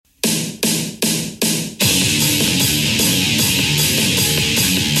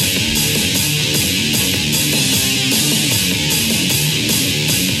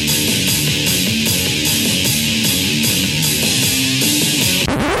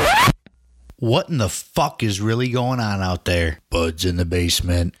What in the fuck is really going on out there? Buds in the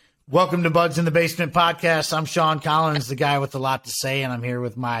Basement. Welcome to Buds in the Basement podcast. I'm Sean Collins, the guy with a lot to say, and I'm here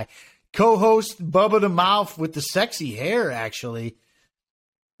with my co-host, Bubba the Mouth, with the sexy hair, actually.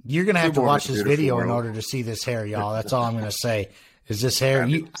 You're going to have to watch this video in order to see this hair, y'all. That's all I'm going to say, is this hair.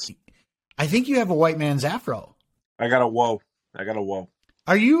 I think you have a white man's afro. I got a whoa.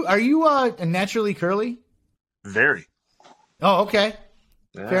 Are you naturally curly? Very. Oh, okay.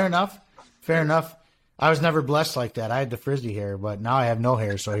 Yeah. Fair enough. I was never blessed like that. I had the frizzy hair, but now I have no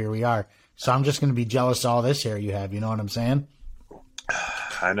hair, so here we are. So I'm just going to be jealous of all this hair you have. You know what I'm saying?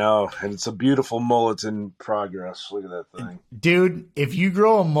 I know, and it's a beautiful mullet in progress. Look at that thing. Dude, if you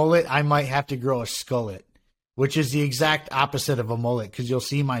grow a mullet, I might have to grow a skullet, which is the exact opposite of a mullet, because you'll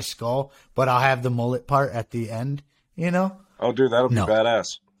see my skull, but I'll have the mullet part at the end, you know? Oh, dude, that'll be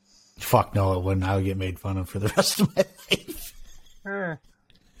badass. Fuck no, it wouldn't. I would get made fun of for the rest of my life.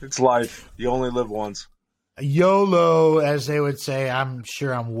 It's life. You only live once. YOLO, as they would say. I'm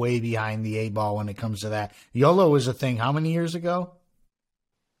sure I'm way behind the 8-ball when it comes to that. YOLO was a thing how many years ago?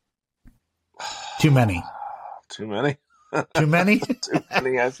 Too many. Too many? Too many? Too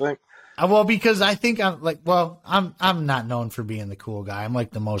many, I think. Well, because I think I'm not known for being the cool guy. I'm like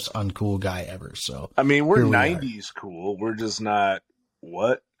the most uncool guy ever. So I mean, we're 90s cool. We're just not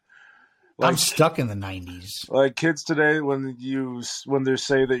what? I'm stuck in the 90s. Like kids today, when they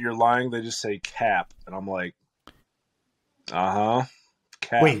say that you're lying, they just say cap, and I'm like, cap.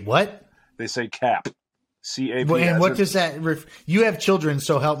 Wait, what? They say cap, CAP. And what does that? You have children,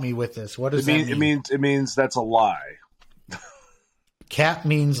 so help me with this. What does that mean? It means that's a lie. Cap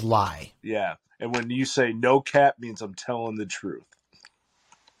means lie. Yeah, and when you say no cap, means I'm telling the truth.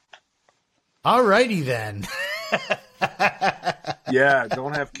 Alrighty then. Yeah,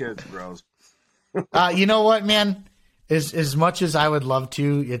 don't have kids, bros. You know what, man? As much as I would love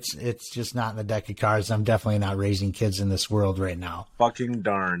to, it's just not in the deck of cards. I'm definitely not raising kids in this world right now. Fucking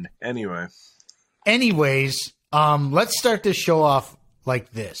darn. Anyways, let's start this show off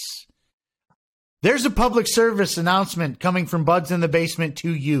like this. There's a public service announcement coming from Buds in the Basement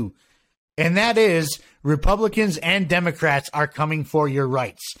to you. And that is, Republicans and Democrats are coming for your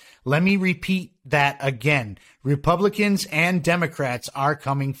rights. Let me repeat that again. Republicans and Democrats are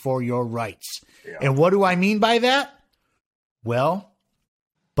coming for your rights. Yeah. And what do I mean by that? Well,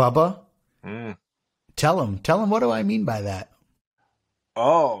 Bubba, tell him, what do I mean by that?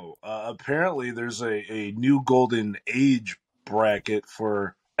 Oh, apparently there's a new golden age bracket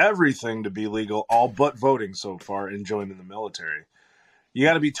for everything to be legal, all but voting so far and joining the military. You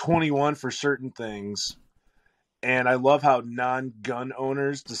got to be 21 for certain things. And I love how non-gun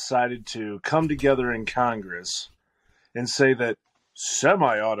owners decided to come together in Congress and say that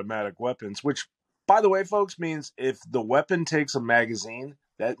semi-automatic weapons, which, by the way, folks, means if the weapon takes a magazine,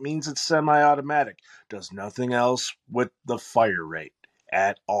 that means it's semi-automatic. Does nothing else with the fire rate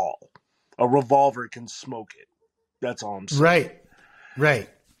at all. A revolver can smoke it. That's all I'm saying. Right.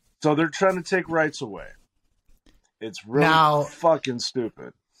 So they're trying to take rights away. It's really fucking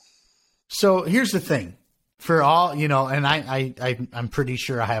stupid. So here's the thing. For all, and I'm pretty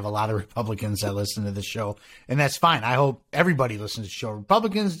sure I have a lot of Republicans that listen to the show, and that's fine. I hope everybody listens to the show.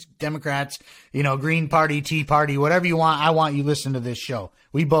 Republicans, Democrats, Green Party, Tea Party, whatever you want. I want you to listen to this show.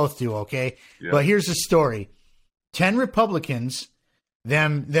 We both do, okay? Yep. But here's the story. 10 Republicans,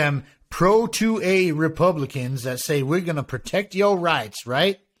 them pro-2A Republicans that say we're going to protect your rights,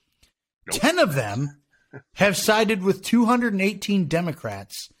 right? Nope. 10 of them have sided with 218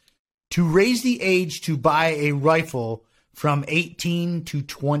 Democrats to raise the age to buy a rifle from 18 to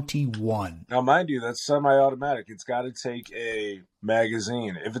 21. Now, mind you, that's semi-automatic. It's got to take a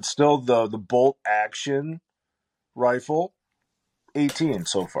magazine. If it's still the bolt action rifle, 18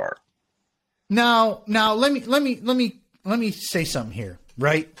 so far. Now, let me say something here.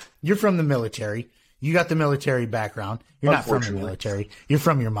 Right? You're from the military. You got the military background. You're not from the military. You're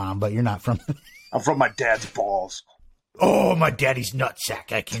from your mom, but you're not from. I'm from my dad's balls. Oh, my daddy's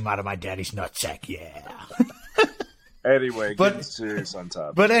nutsack. I came out of my daddy's nutsack. Yeah. Anyway, getting serious on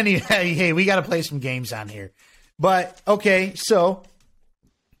top. But anyway, hey, we got to play some games on here. But, okay, so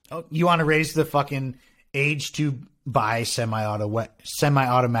you want to raise the fucking age to buy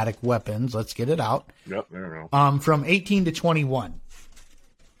semi-automatic weapons. Let's get it out. Yep, there we go. From 18 to 21.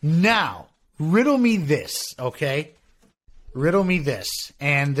 Now, riddle me this, okay? Riddle me this.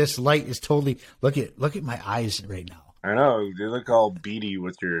 And this light is totally look at my eyes right now. I know, you look all beady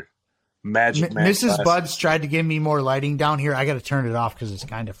with your magic man Mrs. Glasses. Buds tried to give me more lighting down here. I got to turn it off because it's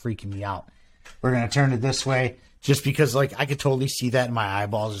kind of freaking me out. We're going to turn it this way just because, I could totally see that in my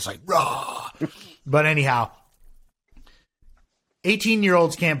eyeballs. It's like, raw. But anyhow,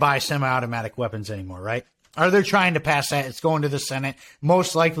 18-year-olds can't buy semi-automatic weapons anymore, right? Are they trying to pass that? It's going to the Senate.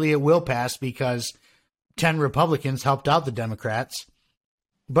 Most likely it will pass because 10 Republicans helped out the Democrats.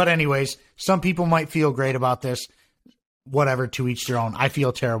 But anyways, some people might feel great about this. Whatever, to each their own. I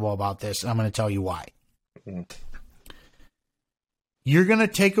feel terrible about this. I'm going to tell you why. Mm-hmm. You're going to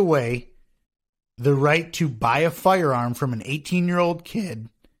take away the right to buy a firearm from an 18-year-old kid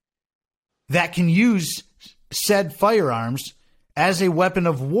that can use said firearms as a weapon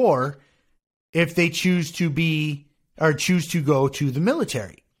of war if they choose to be or choose to go to the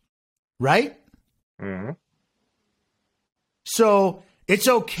military, right? Mm-hmm. So it's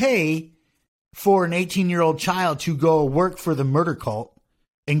okay for an 18-year-old child to go work for the murder cult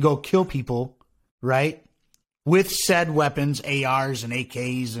and go kill people, right? With said weapons, ARs and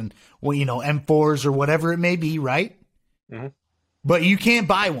AKs and, well, you know, M4s or whatever it may be, right? Mm-hmm. But you can't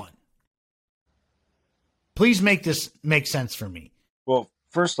buy one. Please make this make sense for me. Well,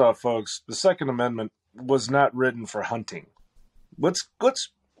 first off, folks, the Second Amendment was not written for hunting. Let's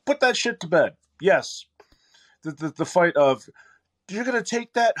put that shit to bed. Yes, the fight of you're gonna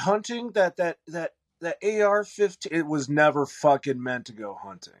take that hunting that AR-15. It was never fucking meant to go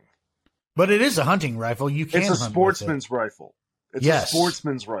hunting. But it is a hunting rifle. You can. It's a sportsman's rifle. It's a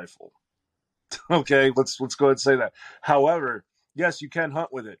sportsman's rifle. Okay, let's go ahead and say that. However, yes, you can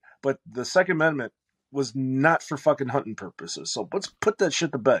hunt with it, but the Second Amendment was not for fucking hunting purposes. So let's put that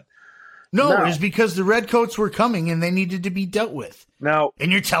shit to bed. No, it's because the redcoats were coming and they needed to be dealt with. Now,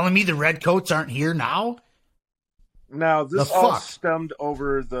 and you're telling me the redcoats aren't here now? Now, this all stemmed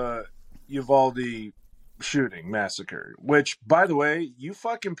over the Uvalde shooting massacre, which, by the way, you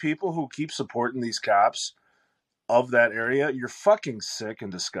fucking people who keep supporting these cops of that area, you're fucking sick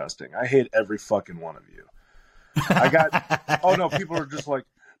and disgusting. I hate every fucking one of you. Oh no, people are just like,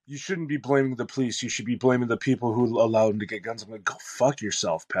 you shouldn't be blaming the police. You should be blaming the people who allowed them to get guns. I'm like, go fuck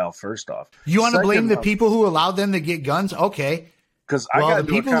yourself, pal, first off. You want to blame the people who allowed them to get guns? Okay. Because I got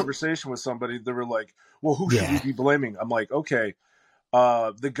into a conversation with somebody. They were like, well, who should we be blaming? I'm like, okay,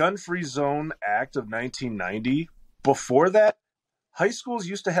 the Gun-Free Zone Act of 1990, before that, high schools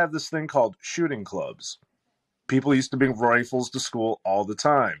used to have this thing called shooting clubs. People used to bring rifles to school all the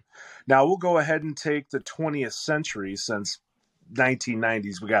time. Now, we'll go ahead and take the 20th century since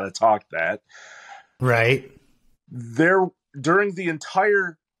 1990s. We got to talk that. Right. During the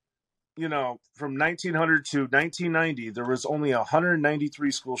entire, from 1900 to 1990, there was only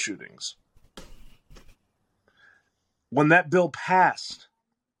 193 school shootings. When that bill passed,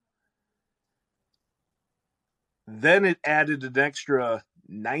 then it added an extra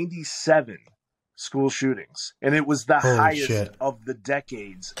 97 school shootings. And it was the highest of the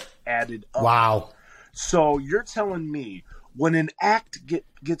decades added up. Wow. So you're telling me when an act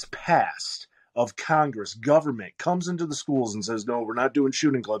gets passed of Congress, government comes into the schools and says, no, we're not doing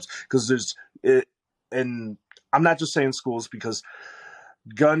shooting clubs because and I'm not just saying schools because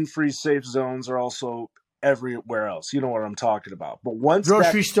gun-free safe zones are also everywhere else. You know what I'm talking about. But once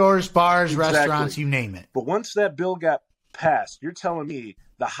grocery stores, bars, restaurants, you name it. But once that bill got passed, you're telling me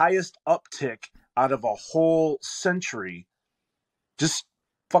the highest uptick out of a whole century just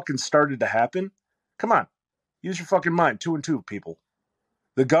fucking started to happen? Come on. Use your fucking mind. 2 and 2, people.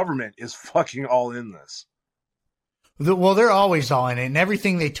 The government is fucking all in this. Well, they're always all in it, and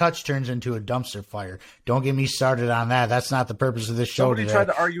everything they touch turns into a dumpster fire. Don't get me started on that. That's not the purpose of this show today. Somebody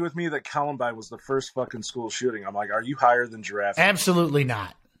tried to argue with me that Columbine was the first fucking school shooting. I'm like, are you higher than Giraffe? Absolutely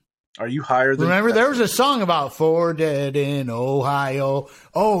not. Are you higher than... Remember, there was a song about 4 dead in Ohio.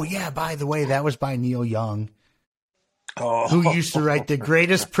 Oh, yeah, by the way, that was by Neil Young. Oh. Who used to write the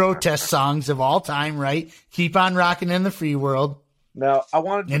greatest protest songs of all time, right? Keep on rocking in the free world. Now,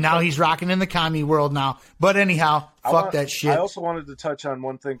 now he's rocking in the commie world now. But anyhow, fuck that shit. I also wanted to touch on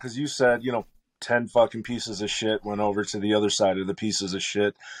one thing, because you said, 10 fucking pieces of shit went over to the other side of the pieces of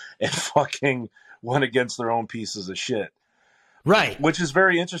shit and fucking went against their own pieces of shit. Right. Which is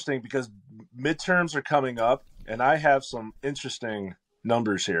very interesting, because midterms are coming up, and I have some interesting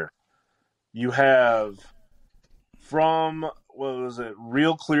numbers here. You have... From,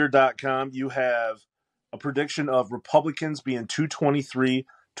 realclear.com, you have a prediction of Republicans being 223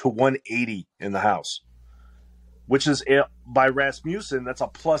 to 180 in the House, which is, by Rasmussen, that's a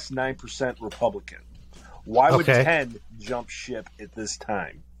plus 9% Republican. Why would 10 jump ship at this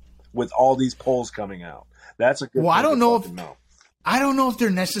time with all these polls coming out? That's a good I don't know I don't know if they're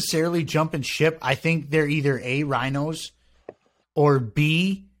necessarily jumping ship. I think they're either A, rhinos, or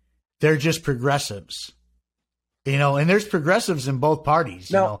B, they're just progressives. And there's progressives in both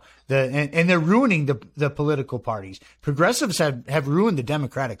parties, and they're ruining the political parties. Progressives have ruined the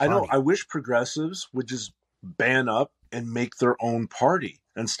Democratic Party. I know. I wish progressives would just ban up and make their own party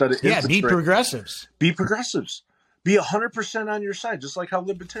instead of be progressives. Be progressives. Be 100% on your side, just like how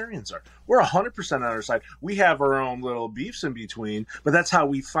libertarians are. We're 100% on our side. We have our own little beefs in between, but that's how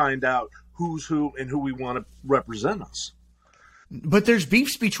we find out who's who and who we want to represent us. But there's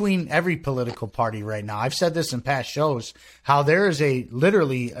beefs between every political party right now. I've said this in past shows, how there is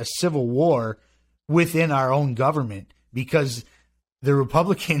literally a civil war within our own government because the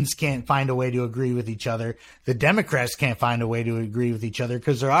Republicans can't find a way to agree with each other. The Democrats can't find a way to agree with each other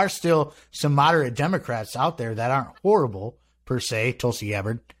because there are still some moderate Democrats out there that aren't horrible, per se. Tulsi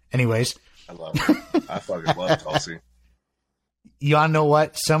Gabbard. Anyways. I love her. I fucking love Tulsi. You all know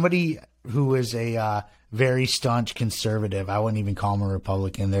what? Somebody who is a very staunch conservative, I wouldn't even call them a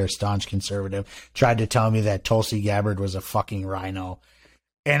Republican, they're a staunch conservative, tried to tell me that Tulsi Gabbard was a fucking rhino.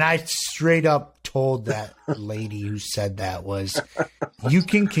 And I straight up told that lady who said that was, you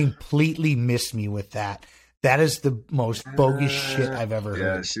can completely miss me with that. That is the most bogus shit I've ever heard.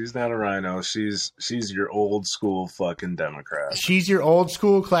 Yeah, she's not a rhino. She's your old school fucking Democrat. She's your old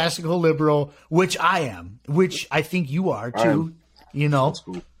school classical liberal, which I am, which I think you are too. You know, old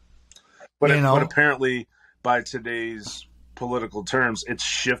school. But apparently, by today's political terms, it's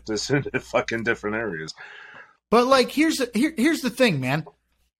shifted us into fucking different areas. But like, here's the thing, man.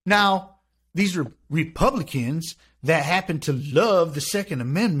 Now, these Republicans that happen to love the Second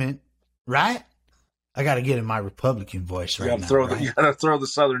Amendment, right? I got to get in my Republican voice right now. You got to throw the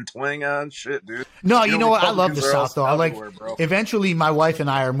Southern twang on? Shit, dude. No, you know what? I love the South, though. Eventually, my wife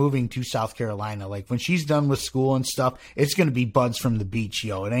and I are moving to South Carolina. Like, when she's done with school and stuff, it's going to be buds from the beach,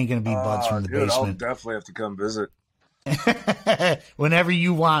 yo. It ain't going to be buds from the basement. I'll definitely have to come visit. Whenever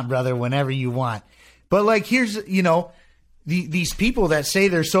you want, brother, whenever you want. But, like, here's, these people that say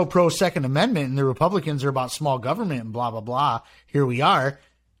they're so pro Second Amendment and the Republicans are about small government and blah, blah, blah. Here we are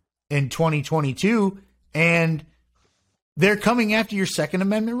in 2022, and they're coming after your Second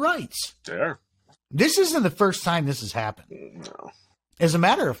Amendment rights. Sure. This isn't the first time this has happened. No. As a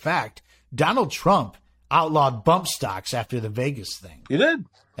matter of fact, Donald Trump outlawed bump stocks after the Vegas thing. He did.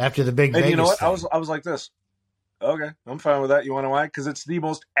 After the big Vegas you know what? thing. I was like this. Okay, I'm fine with that. You want to know why? Because it's the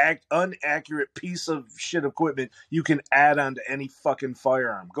most inaccurate piece of shit equipment you can add onto any fucking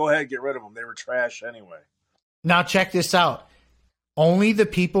firearm. Go ahead, get rid of them. They were trash anyway. Now check this out. Only the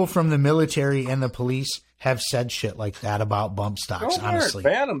people from the military and the police have said shit like that about bump stocks, honestly.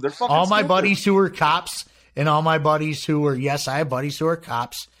 Ban them. They're fucking all my stupid. buddies who are cops and all my buddies who are, yes, I have buddies who are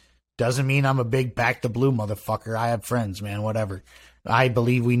cops. Doesn't mean I'm a big back the blue motherfucker. I have friends, man, whatever. I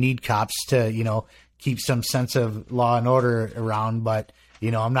believe we need cops to, keep some sense of law and order around, but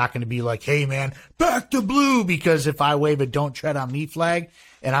I'm not going to be like, hey man, back the blue, because if I wave a don't tread on me flag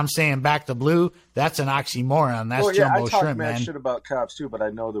and I'm saying back the blue, that's an oxymoron. That's jumbo shrimp, man. I talk shit about cops too, but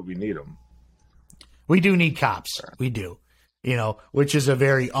I know that we need them. We do need cops. Sure. We do. Which is a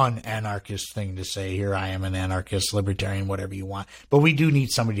very un-anarchist thing to say. Here I am, an anarchist, libertarian, whatever you want. But we do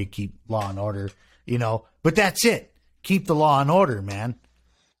need somebody to keep law and order, But that's it. Keep the law and order, man.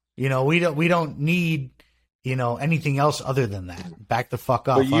 We don't need, anything else other than that. Back the fuck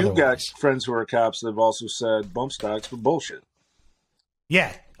up. But you've got friends who are cops that have also said bump stocks were bullshit.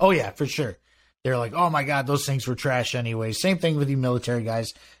 Yeah. Oh, yeah, for sure. They're like, oh, my God, those things were trash anyway. Same thing with you military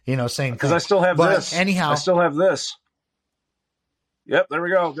guys, same thing. Because I still have this. Anyhow. I still have this. Yep, there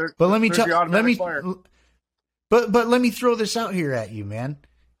we go. But let me But let me throw this out here at you, man.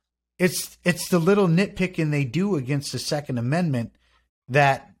 It's the little nitpicking they do against the Second Amendment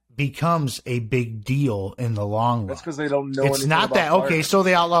that becomes a big deal in the long run. That's because they don't know. It's not that okay. So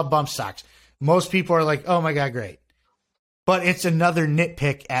they outlaw bump stocks. Most people are like, "Oh my God, great!" But it's another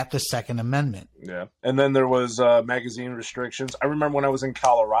nitpick at the Second Amendment. Yeah, and then there was magazine restrictions. I remember when I was in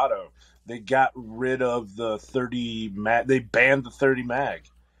Colorado, they got rid of the 30 mag. They banned the 30 mag.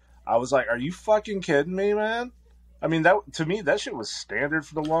 I was like, "Are you fucking kidding me, man?" I mean, that to me, that shit was standard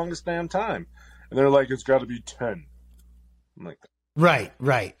for the longest damn time. And they're like, "It's got to be 10." I'm like,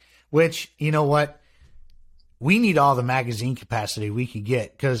 Right. Which, you know what? We need all the magazine capacity we could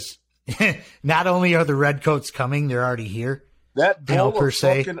get because not only are the redcoats coming, they're already here. That bowl of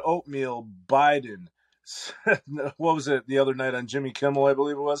fucking oatmeal Biden, what was it the other night on Jimmy Kimmel, I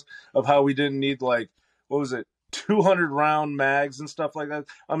believe it was, of how we didn't need 200 round mags and stuff like that.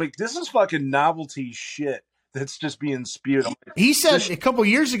 I'm like, this is fucking novelty shit that's just being spewed. He said a couple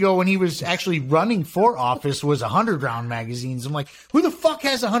years ago when he was actually running for office was 100 round magazines. I'm like, who the fuck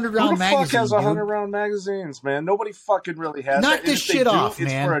has 100 round magazines? Who the fuck has 100 round magazines, man? Nobody fucking really has. Knock this shit off, man.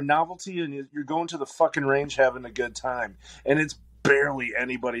 It's for a novelty, and you're going to the fucking range having a good time. And it's barely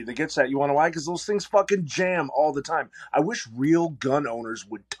anybody that gets that. You want to know why? Because those things fucking jam all the time. I wish real gun owners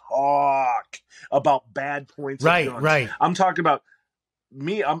would talk about bad points of guns. Right. I'm talking about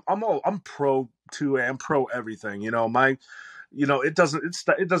me. I'm pro 2A. I'm pro everything. You know, it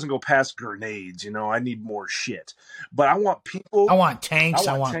doesn't go past grenades. You know, I need more shit. But I want people. I want tanks.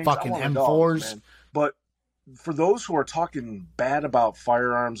 I want fucking M4s. Man. But for those who are talking bad about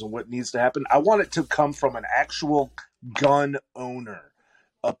firearms and what needs to happen, I want it to come from an actual gun owner,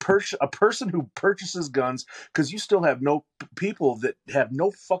 a person who purchases guns, because you still have people that have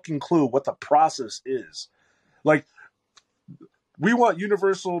no fucking clue what the process is. Like, we want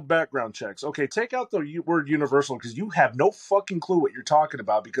universal background checks. Okay, take out the word universal, because you have no fucking clue what you're talking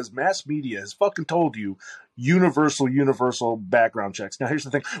about, because mass media has fucking told you universal background checks. Now, here's the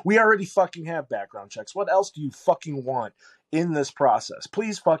thing. We already fucking have background checks. What else do you fucking want in this process?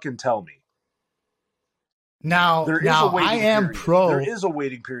 Please fucking tell me. Now I am pro. There is a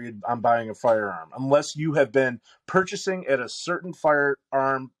waiting period on buying a firearm, unless you have been purchasing at a certain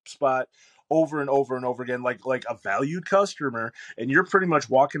firearm spot over and over and over again, like a valued customer, and you're pretty much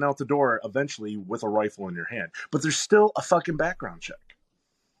walking out the door eventually with a rifle in your hand. But there's still a fucking background check.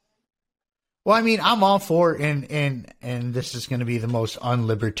 Well, I mean, I'm all for and this is going to be the most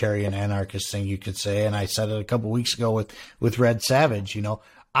unlibertarian anarchist thing you could say, and I said it a couple weeks ago with Red Savage. You know,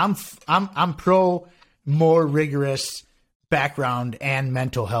 I'm pro more rigorous background and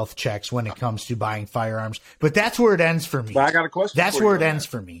mental health checks when it comes to buying firearms, but that's where it ends for me. But I got a question. That's where it ends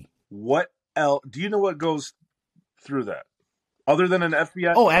for me. What else? Do you know what goes through that? Other than an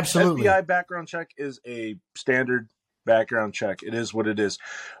FBI? Oh, absolutely. FBI background check is a standard background check. It is what it is.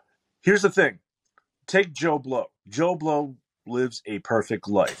 Here's the thing. Take Joe Blow. Joe Blow lives a perfect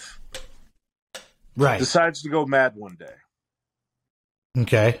life. Right. Decides to go mad one day.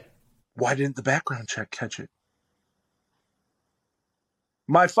 Okay. Why didn't the background check catch it?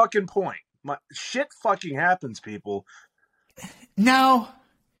 My fucking point. Shit fucking happens, people. Now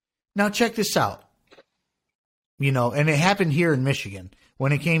check this out. You know, and it happened here in Michigan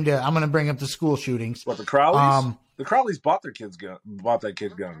when it came to. I'm going to bring up the school shootings. What, the Crowleys? The Crowleys bought that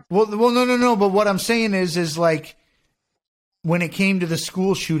kid's gun. Well, no. But what I'm saying is like when it came to the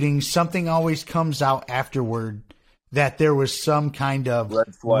school shootings, something always comes out afterward that there was some kind of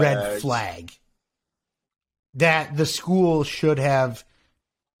red flag that the school should have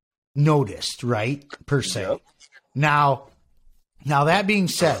noticed, right? Per se. Yep. Now that being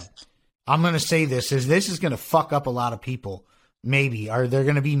said, I'm going to say this is going to fuck up a lot of people. Maybe. Are they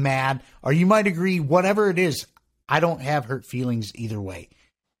going to be mad? Or you might agree, whatever it is, I don't have hurt feelings either way.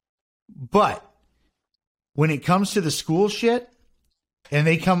 But when it comes to the school shit, and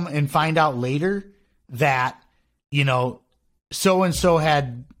they come and find out later that, you know, so-and-so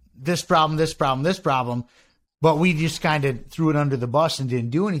had this problem, but we just kind of threw it under the bus and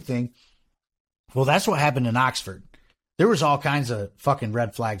didn't do anything. Well, that's what happened in Oxford. There was all kinds of fucking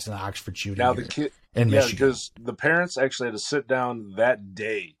red flags in the Oxford shooting. Now the kid, Michigan. Because the parents actually had to sit down that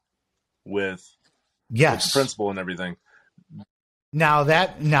day with the principal and everything.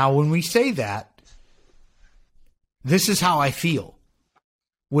 Now when we say that, this is how I feel.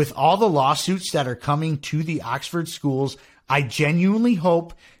 With all the lawsuits that are coming to the Oxford schools, I genuinely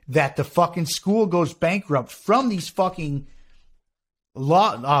hope that the fucking school goes bankrupt from these fucking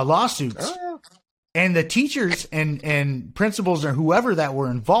lawsuits. And the teachers and principals or whoever that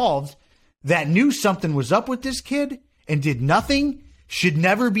were involved that knew something was up with this kid and did nothing should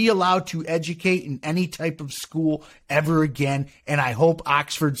never be allowed to educate in any type of school ever again. And I hope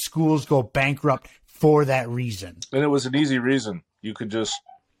Oxford schools go bankrupt for that reason. And it was an easy reason. You could just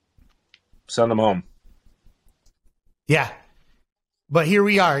send them home. Yeah. But here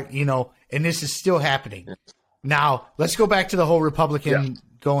we are, you know, and this is still happening. Now, let's go back to the whole Republican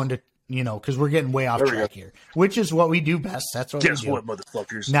going to, you know, because we're getting way off track here, which is what we do best. That's what we do. Guess what,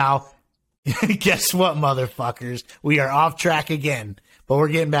 motherfuckers? Now, guess what, motherfuckers? We are off track again, but we're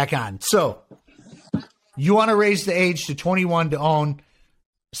getting back on. So, you want to raise the age to 21 to own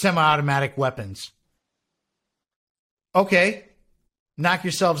semi-automatic weapons. Okay, knock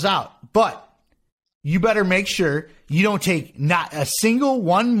yourselves out. But you better make sure you don't take not a single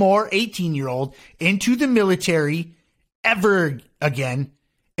one more 18-year-old into the military ever again,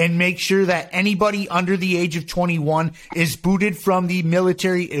 and make sure that anybody under the age of 21 is booted from the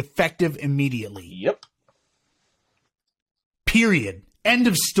military effective immediately. Yep. Period. End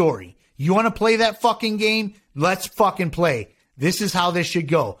of story. You want to play that fucking game? Let's fucking play. This is how this should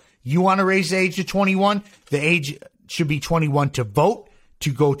go. You want to raise the age to 21? The age should be 21 to vote,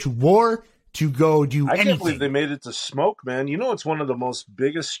 to go to war, to go do I anything. can't believe they made it to smoke, man. You know, it's one of the most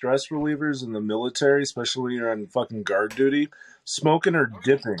biggest stress relievers in the military, especially when you're on fucking guard duty. Smoking or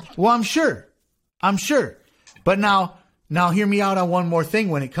dipping. Well, I'm sure. But now hear me out on one more thing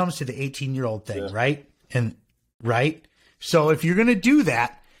when it comes to the 18-year-old thing, right? Right? So if you're going to do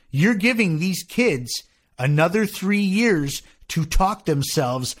that, you're giving these kids another 3 years to talk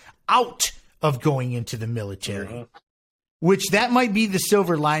themselves out of going into the military. Which that might be the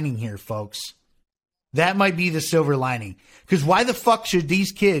silver lining here, folks. That might be the silver lining. Because why the fuck should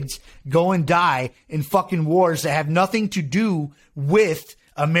these kids go and die in fucking wars that have nothing to do with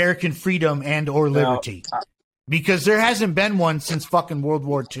American freedom and or liberty? Because there hasn't been one since fucking World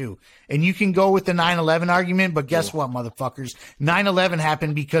War II. And you can go with the 9/11 argument, but guess what, motherfuckers? 9/11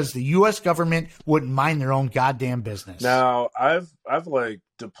 happened because the U.S. government wouldn't mind their own goddamn business. Now, I've like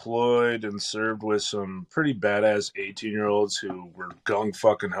deployed and served with some pretty badass 18-year-olds who were gung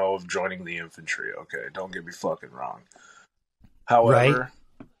fucking ho of joining the infantry. Okay, don't get me fucking wrong. However,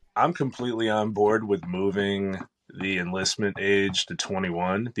 I'm completely on board with moving the enlistment age to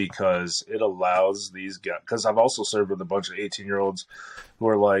 21 because it allows these guys, because I've also served with a bunch of 18-year-olds who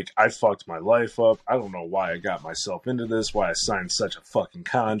are like, I fucked my life up. I don't know why I got myself into this, why I signed such a fucking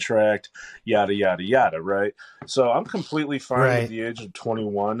contract, yada, yada, yada, right? So I'm completely fine with the age of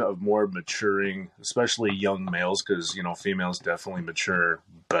 21 of more maturing, especially young males, because, you know, females definitely mature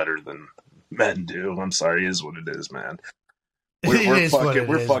better than men do. I'm sorry, it is what it is, man. We're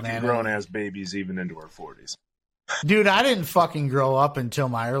fucking grown-ass babies even into our 40s. Dude, I didn't fucking grow up until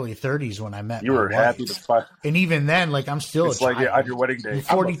my early 30s when I met you. Were happy to fuck, and even then, like I'm still it's a child. Like on your wedding day,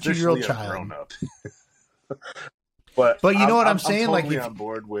 I'm a 42-year-old child. Grown up. but you know what I'm saying? I'm totally like, on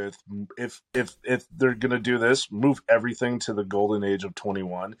board with if they're gonna do this, move everything to the golden age of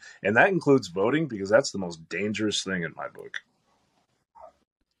 21, and that includes voting because that's the most dangerous thing in my book.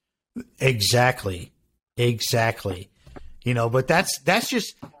 Exactly. You know, but that's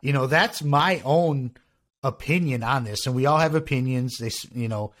just, you know, that's my own opinion on this, and we all have opinions. They, you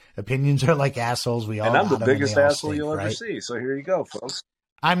know, opinions are like assholes. We all, and I'm the biggest asshole you'll ever see. So here you go, folks.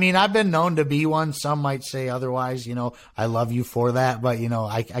 I mean, I've been known to be one. Some might say otherwise. You know, I love you for that, but you know,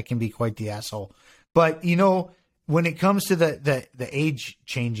 I can be quite the asshole. But you know, when it comes to the age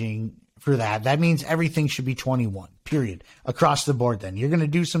changing for that means everything should be 21. Period. Across the board. Then you're going to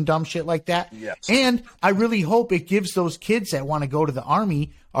do some dumb shit like that. Yes. And I really hope it gives those kids that want to go to the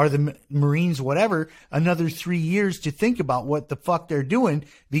Army or the Marines, whatever, another 3 years to think about what the fuck they're doing.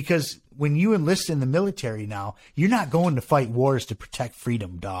 Because when you enlist in the military now, you're not going to fight wars to protect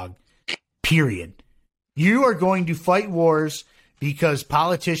freedom, dog. Period. You are going to fight wars because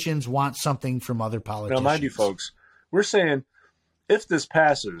politicians want something from other politicians. Now, mind you, folks, we're saying if this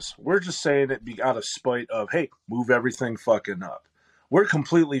passes, we're just saying it out of spite of, hey, move everything fucking up. We're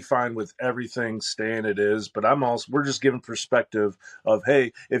completely fine with everything staying it is, but we're just giving perspective of,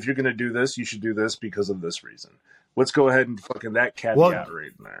 hey, if you're going to do this, you should do this because of this reason. Let's go ahead and fucking that caveat right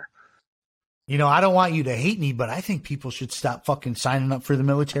in there. You know, I don't want you to hate me, but I think people should stop fucking signing up for the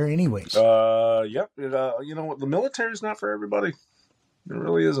military anyways. Yep. You know what? The military is not for everybody. It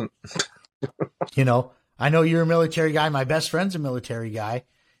really isn't. You know, I know you're a military guy. My best friend's a military guy,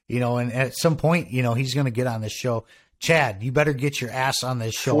 you know, and at some point, you know, he's going to get on this show. Chad, you better get your ass on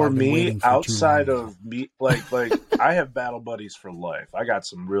this show. For me, outside of me, like I have battle buddies for life. I got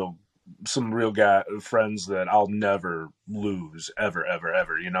some real guy friends that I'll never lose ever.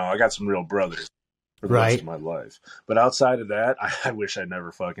 You know, I got some real brothers for the rest of my life. But outside of that, I wish I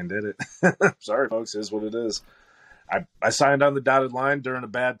never fucking did it. Sorry, folks, it is what it is. I signed on the dotted line during a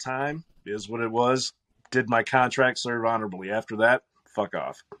bad time. It is what it was. Did my contract, serve honorably. After that, fuck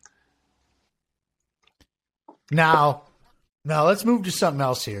off. Now let's move to something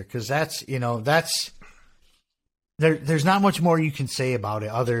else here, because there's not much more you can say about it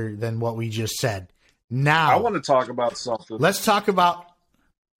other than what we just said. Now I want to talk about something. Let's talk about.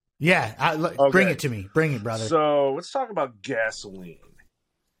 Yeah, okay. Bring it to me. Bring it, brother. So let's talk about gasoline.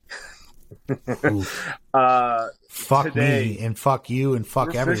 Fuck today, me and fuck you and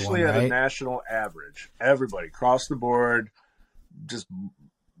fuck everyone. Officially at a national average, everybody across the board, just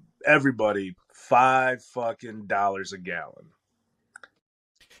everybody, $5 fucking a gallon.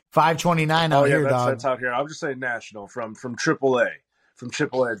 $5.29 out here, dog. That's out here. I'm just saying national from AAA,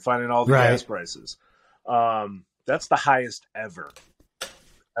 finding all the gas prices. That's the highest ever.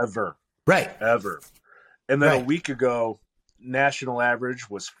 Right. Ever. And then a week ago, national average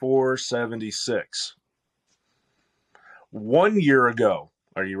was $4.76. 1 year ago,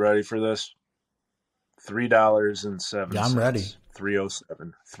 are you ready for this? $3.07. Yeah, I'm ready.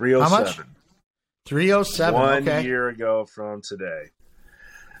 307. How much? 307. 1 year ago from today.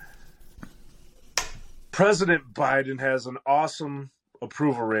 President Biden has an awesome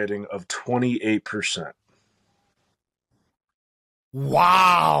approval rating of 28%.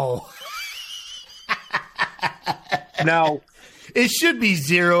 Wow. Now, it should be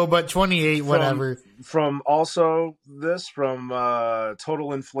 0, but 28, whatever. From total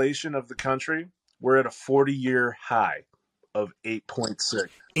inflation of the country, we're at a 40-year high of 8.6.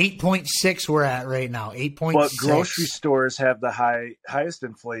 8.6 we're at right now. 8.6. But grocery stores have the highest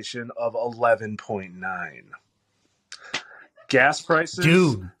inflation of 11.9. Gas prices,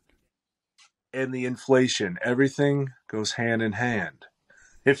 dude, and the inflation, everything goes hand in hand.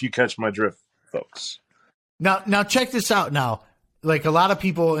 If you catch my drift, folks. Now check this out. Now, like a lot of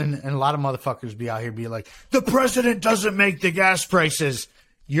people and a lot of motherfuckers be out here be like, the president doesn't make the gas prices.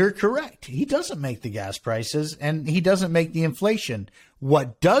 You're correct. He doesn't make the gas prices, and he doesn't make the inflation.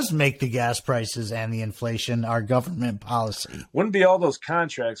 What does make the gas prices and the inflation are government policy. Wouldn't be all those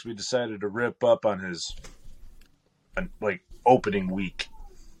contracts we decided to rip up on his opening week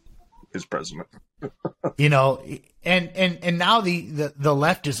as president. You know, and now the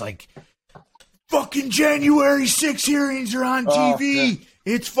left is like, fucking January 6 hearings are on TV. Yeah.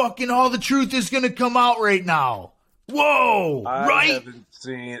 It's fucking all the truth is going to come out right now. Whoa, I haven't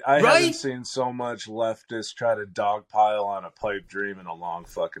seen so much leftists try to dogpile on a pipe dream in a long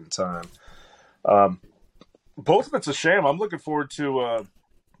fucking time. Both of it's a shame. I'm looking forward to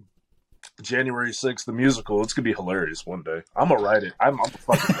January 6th, the musical. It's going to be hilarious one day. I'm going to write it. I'm going to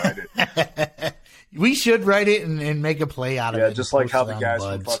fucking write it. We should write it and make a play out of it. Yeah, just like how the guys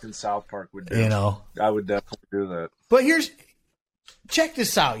from fucking South Park would do. You know. I would definitely do that. But check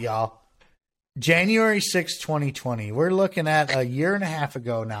this out, y'all. January 6, 2020. We're looking at a year and a half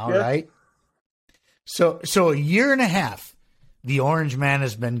ago now, right? So a year and a half, the Orange Man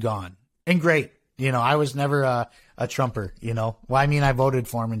has been gone. And great. You know, I was never a Trumper, you know. Well, I mean, I voted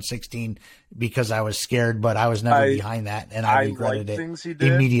for him in 2016 because I was scared, but I was never behind that, and I regretted it things he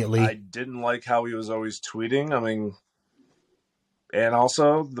did immediately. I didn't like how he was always tweeting. I mean, and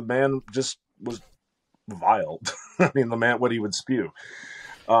also the man just was vile. I mean, the man, what he would spew.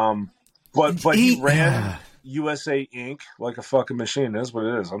 But he ran USA Inc. like a fucking machine. That's what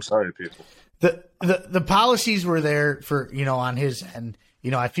it is. I'm sorry, people. The policies were there for, you know, on his end. You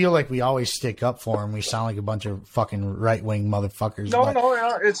know, I feel like we always stick up for him. We sound like a bunch of fucking right-wing motherfuckers. No,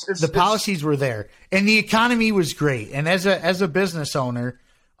 it's policies were there, and the economy was great. And as a business owner,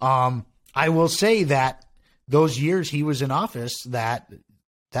 I will say that those years he was in office, that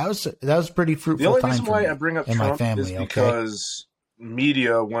was pretty fruitful. The only reason why I bring up Trump is because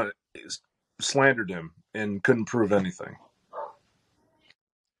media slandered him and couldn't prove anything.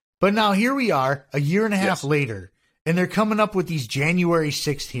 But now here we are, a year and a half later. And they're coming up with these January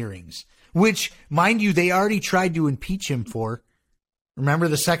 6th hearings, which, mind you, they already tried to impeach him for. Remember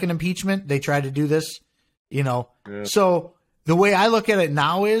the second impeachment? They tried to do this, you know. Yeah. So the way I look at it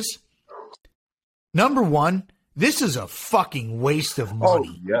now is, number one, this is a fucking waste of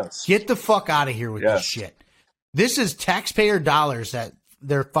money. Oh, yes. Get the fuck out of here with this shit. This is taxpayer dollars that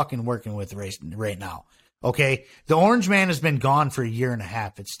they're fucking working with right now. Okay? The Orange Man has been gone for a year and a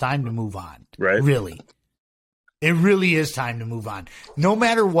half. It's time to move on. Right. Really. It really is time to move on. No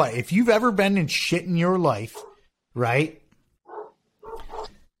matter what, if you've ever been in shit in your life, right,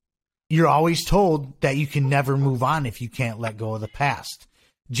 you're always told that you can never move on if you can't let go of the past.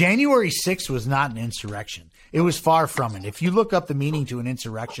 January 6th was not an insurrection. It was far from it. If you look up the meaning to an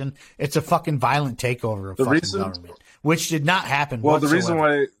insurrection, it's a fucking violent takeover of government, which did not happen whatsoever. The reason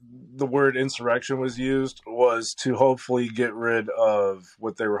why the word insurrection was used was to hopefully get rid of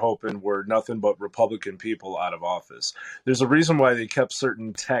what they were hoping were nothing but Republican people out of office. There's a reason why they kept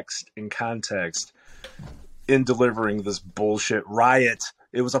certain text and context in delivering this bullshit riot.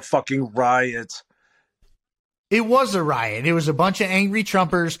 It was a fucking riot. It was a riot. It was a bunch of angry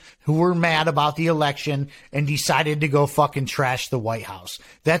Trumpers who were mad about the election and decided to go fucking trash the White House.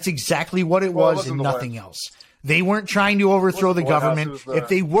 That's exactly what it was and nothing else. They weren't trying to overthrow the government. If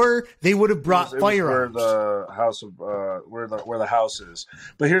they were, they would have brought firearms. Where the house of where the house is.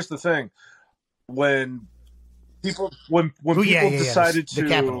 But here's the thing: when people decided to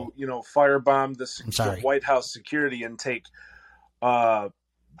firebomb the White House security and take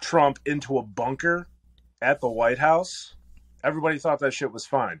Trump into a bunker at the White House, everybody thought that shit was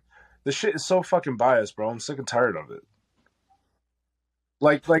fine. The shit is so fucking biased, bro. I'm sick and tired of it.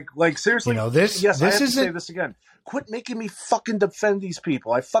 Like seriously, you know, this. Yes, this I have to say this again. Quit making me fucking defend these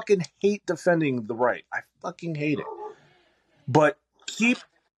people. I fucking hate defending the right. I fucking hate it. But keep.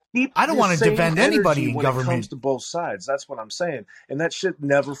 I don't want to defend anybody in when government. It comes to both sides. That's what I'm saying, and that shit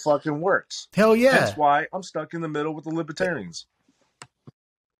never fucking works. Hell yeah. That's why I'm stuck in the middle with the libertarians.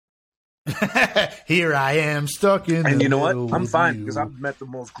 Here I am stuck in. And the you know what? middle I'm with fine you. because I've met the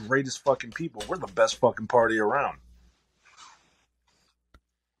most greatest fucking people. We're the best fucking party around.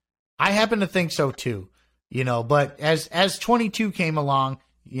 I happen to think so too. But as 22 came along,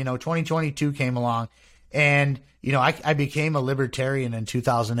 2022 came along, and I became a libertarian in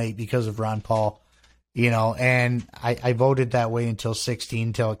 2008 because of Ron Paul. And I voted that way until 16,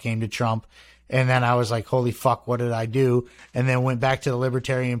 until it came to Trump. And then I was like, holy fuck, what did I do? And then went back to the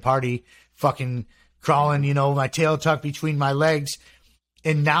Libertarian Party, fucking crawling, my tail tucked between my legs.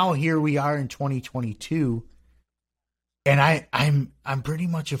 And now here we are in 2022. And I'm pretty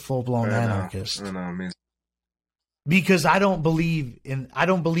much a full-blown anarchist. I know, because I don't believe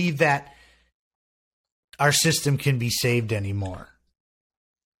that our system can be saved anymore.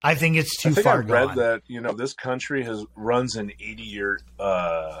 I think it's too far gone. I read that, this country runs in 80-year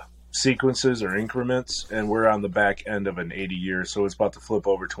sequences or increments, and we're on the back end of an 80-year, so it's about to flip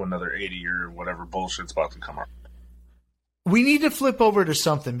over to another 80-year or whatever bullshit's about to come up. We need to flip over to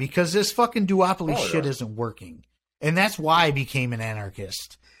something because this fucking duopoly shit isn't working. And that's why I became an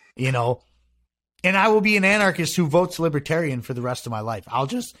anarchist, And I will be an anarchist who votes libertarian for the rest of my life. I'll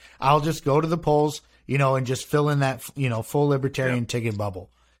just go to the polls, and just fill in that, full libertarian ticket bubble.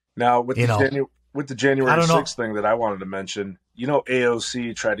 Now, with the January 6th thing that I wanted to mention,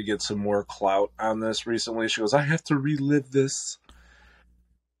 AOC tried to get some more clout on this recently. She goes, I have to relive this.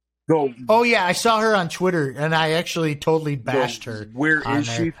 Oh, yeah, I saw her on Twitter, and I actually totally bashed her. Where is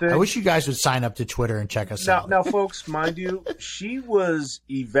she thing? I wish you guys would sign up to Twitter and check us out. Now, folks, mind you, she was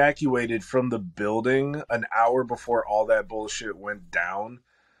evacuated from the building an hour before all that bullshit went down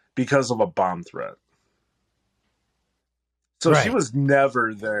because of a bomb threat. So she was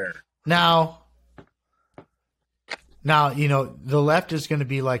never there. Now, the left is going to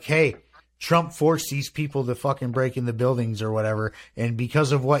be like, hey, Trump forced these people to fucking break in the buildings or whatever, and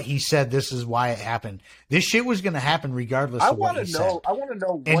because of what he said, this is why it happened. This shit was going to happen regardless of what he said. I want to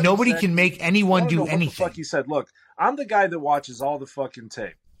know. And nobody can make anyone do anything. What the fuck he said? Look, I'm the guy that watches all the fucking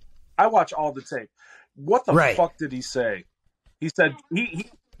tape. I watch all the tape. What the fuck did he say? He said he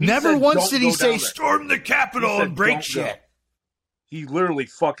never said, once did he say, storm the Capitol and break shit. Go. He literally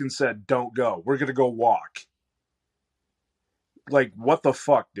fucking said, don't go. We're going to go walk. Like, what the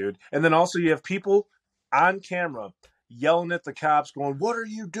fuck, dude? And then also you have people on camera yelling at the cops going, what are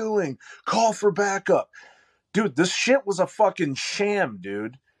you doing? Call for backup. Dude, this shit was a fucking sham,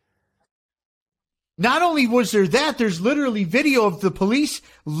 dude. Not only was there that, there's literally video of the police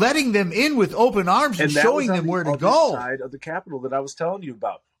letting them in with open arms and showing them where to go. Side of the Capitol that I was telling you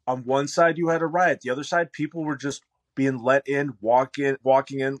about. On one side, you had a riot. The other side, people were just being let in, walking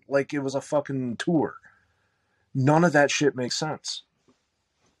in like it was a fucking tour. None of that shit makes sense.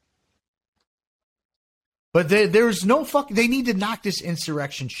 But there's no they need to knock this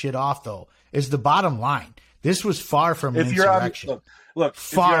insurrection shit off, though, is the bottom line. This was far from an insurrection. Look,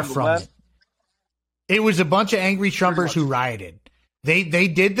 far from it. It was a bunch of angry Trumpers who rioted. They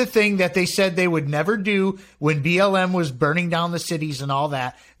did the thing that they said they would never do when BLM was burning down the cities and all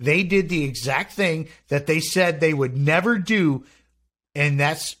that. They did the exact thing that they said they would never do, and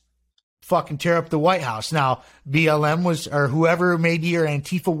that's fucking tear up the White House. Now, BLM was, or whoever made you, or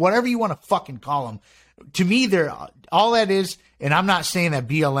Antifa, whatever you want to fucking call them. To me, they're all that is, and I'm not saying that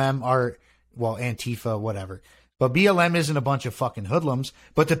BLM are, well, Antifa, whatever. But BLM isn't a bunch of fucking hoodlums.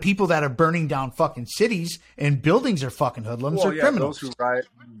 But the people that are burning down fucking cities and buildings are fucking hoodlums or criminals. Those who riot,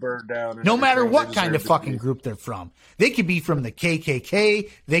 burn down. No matter what kind of fucking group they're from. They could be from the KKK.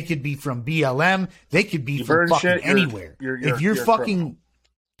 They could be from BLM. They could be from fucking anywhere. If you're fucking,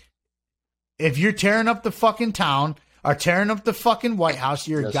 if you're tearing up the fucking town or tearing up the fucking White House,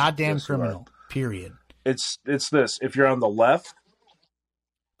 you're a goddamn criminal. Period. It's this. If you're on the left.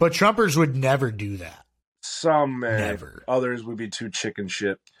 But Trumpers would never do that. Some may. Never. Others would be too chicken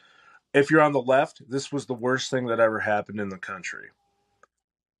shit. If you're on the left, this was the worst thing that ever happened in the country.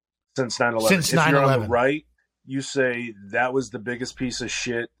 Since 9/11. Since 9/11. If you're on the right, you say that was the biggest piece of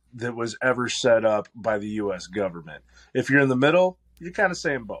shit that was ever set up by the U.S. government. If you're in the middle, you're kind of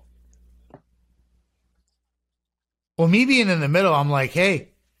saying both. Well, me being in the middle, I'm like, hey,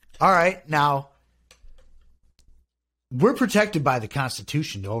 all right, now, we're protected by the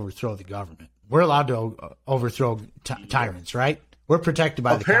Constitution to overthrow the government. We're allowed to overthrow tyrants, right? We're protected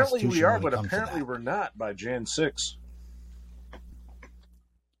by the Constitution. Apparently we are, but apparently we're not by Jan 6.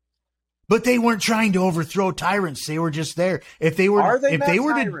 But they weren't trying to overthrow tyrants. They were just there. If they were, if they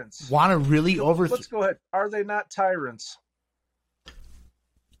were to want to really overthrow, let's go ahead. Are they not tyrants?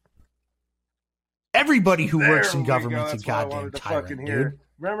 Everybody who works in government's a goddamn tyrant, dude.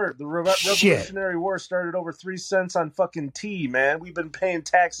 Remember, the Revolutionary War started over 3 cents on fucking tea, man. We've been paying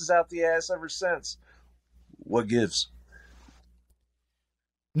taxes out the ass ever since. What gives?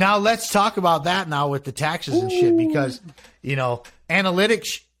 Now let's talk about that now with the taxes and shit, because, you know,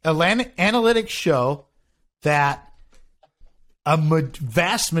 analytics show that a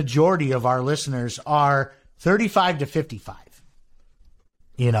vast majority of our listeners are 35 to 55,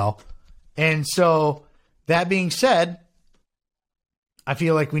 you know. And so that being said, I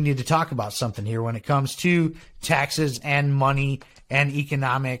feel like we need to talk about something here when it comes to taxes and money and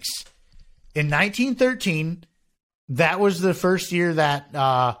economics. In 1913, that was the first year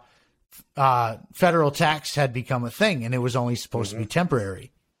that federal tax had become a thing, and it was only supposed to be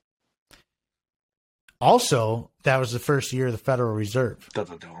temporary. Also, that was the first year of the Federal Reserve.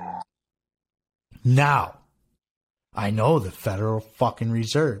 Now, I know the Federal fucking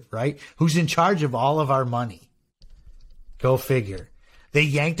Reserve, right? Who's in charge of all of our money? Go figure. They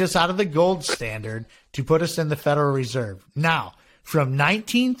yanked us out of the gold standard to put us in the Federal Reserve. Now, from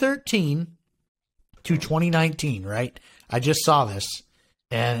 1913 to 2019, right? I just saw this,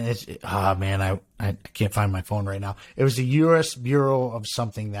 and it's, oh man, I can't find my phone right now. It was the U.S. Bureau of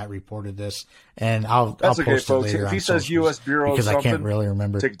something that reported this, and I'll That's okay, post folks. it later. If he says U.S. Bureau because of something, I can't really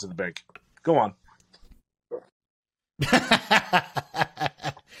remember. Take it to the bank. Go on.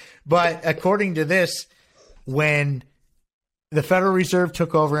 But according to this, when the Federal Reserve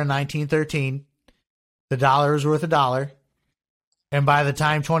took over in 1913, the dollar was worth $1, and by the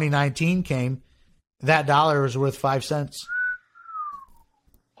time 2019 came, that dollar was worth 5 cents.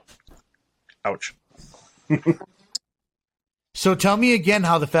 Ouch. So tell me again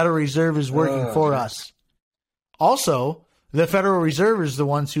how the Federal Reserve is working for us. Also, the Federal Reserve is the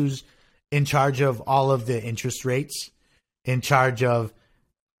ones who's in charge of all of the interest rates, in charge of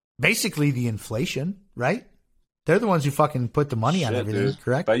basically the inflation, right? They're the ones who fucking put the money on everything, dude.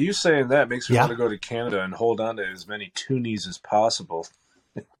 Correct? By you saying that makes me want to go to Canada and hold on to as many toonies as possible.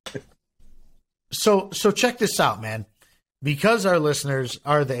 So check this out, man. Because our listeners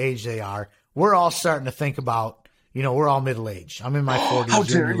are the age they are, we're all starting to think about, you know, we're all middle-aged. I'm in my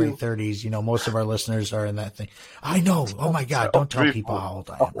 40s, you're in your late 30s. You know, most of our listeners are in that thing. I know. Oh, my God. Don't tell people how old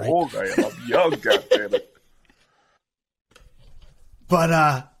I am, right? How old I am. I'm young, goddammit.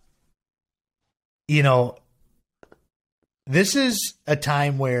 But, you know, this is a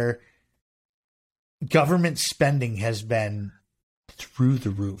time where government spending has been through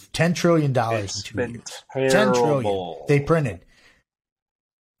the roof. $10 trillion in 2 years. Terrible. $10 trillion. They printed.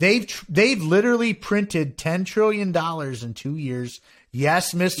 They've literally printed $10 trillion in 2 years.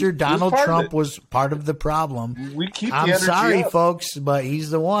 Yes, Mr. Donald Trump was part of the problem. We keep. I'm sorry, folks, but he's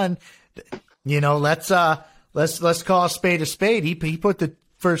the one. You know, let's call a spade a spade. He put the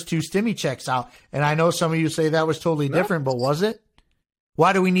first 2 stimmy checks out, and I know some of you say that was totally different, but was it?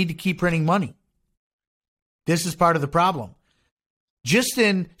 Why do we need to keep printing money? This is part of the problem.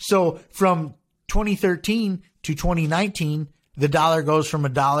 So from 2013 to 2019, the dollar goes from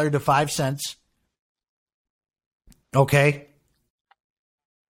 $1 to 5 cents. Okay.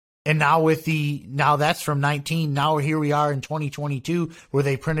 And now now that's from 19. Now here we are in 2022 where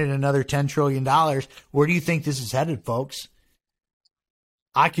they printed another $10 trillion. Where do you think this is headed, folks?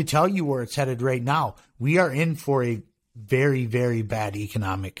 I could tell you where it's headed right now. We are in for a very, very bad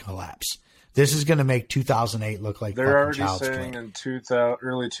economic collapse. This is going to make 2008 look like they're already child's saying play. in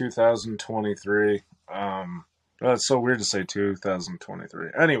early 2023. That's so weird to say 2023.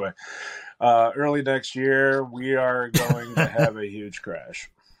 Anyway, early next year we are going to have a huge crash.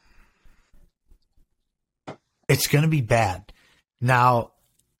 It's going to be bad. Now,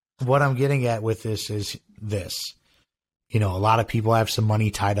 what I'm getting at with this is this. You know, a lot of people have some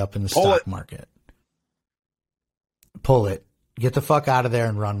money tied up in the stock market. Pull it. Get the fuck out of there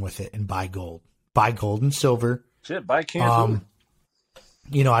and run with it and buy gold. Buy gold and silver. Shit, buy canned food.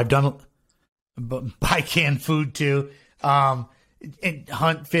 You know, I've done buy canned food too. And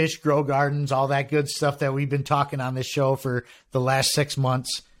hunt, fish, grow gardens, all that good stuff that we've been talking on this show for the last 6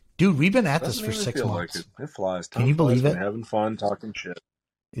 months. Dude, we've been at this for 6 months. Like it flies. Can you believe it? Having fun, talking shit.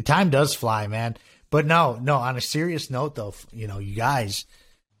 The time does fly, man. But no, on a serious note though, you know, you guys,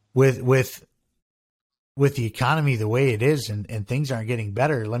 with the economy the way it is and things aren't getting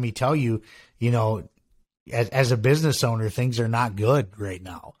better, let me tell you, you know, as a business owner, things are not good right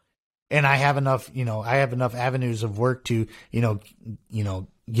now. And I have enough avenues of work to, you know,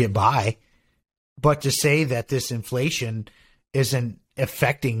 get by. But to say that this inflation isn't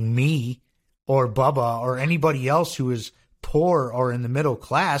affecting me or Bubba or anybody else who is poor or in the middle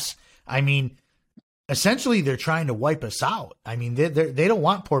class, I mean, essentially they're trying to wipe us out. I mean, they don't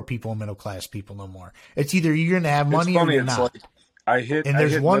want poor people and middle class people no more. It's either you're going to have money or you're not. Like, I hit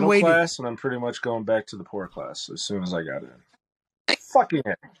one middle way class, and I'm pretty much going back to the poor class as soon as I got in. Fucking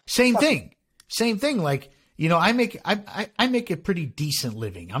it. Same thing. Like, you know, I make a pretty decent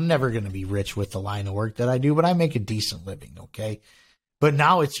living. I'm never going to be rich with the line of work that I do, but I make a decent living. Okay. But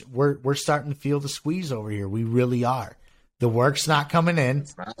now we're starting to feel the squeeze over here. We really are. The work's not coming in,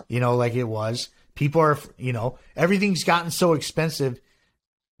 you know, like it was. People are, you know, everything's gotten so expensive.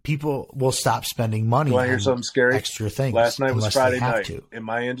 People will stop spending money. You want to hear something scary? Extra things. Last night was Friday night. To. In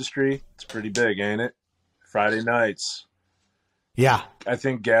my industry, it's pretty big, ain't it? Friday nights. Yeah. I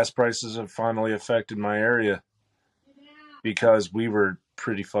think gas prices have finally affected my area because we were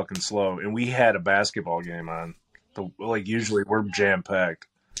pretty fucking slow, and we had a basketball game on. Like usually, we're jam packed.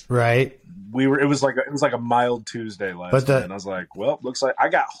 Right. It was like a mild Tuesday last night, and I was like, well, looks like I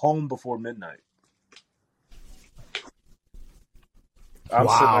got home before midnight. I'm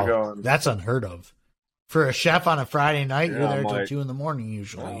sitting there going, that's unheard of. For a chef on a Friday night, yeah, you're there I'm till like, 2 a.m.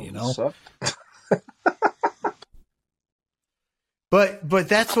 usually, you know? What's up? But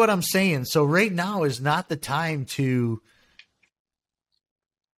that's what I'm saying. So right now is not the time to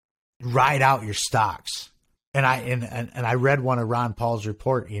ride out your stocks. And I read one of Ron Paul's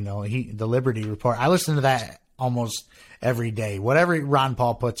report, you know, the Liberty Report. I listen to that almost every day. Whatever Ron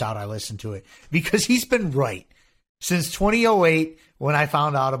Paul puts out, I listen to it because he's been right. Since 2008, when I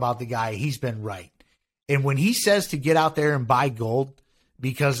found out about the guy, he's been right. And when he says to get out there and buy gold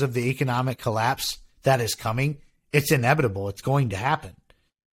because of the economic collapse that is coming, it's inevitable. It's going to happen.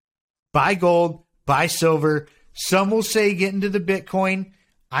 Buy gold, buy silver. Some will say get into the Bitcoin.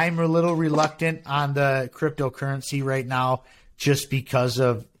 I'm a little reluctant on the cryptocurrency right now just because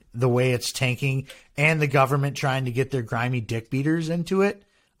of the way it's tanking and the government trying to get their grimy dick beaters into it.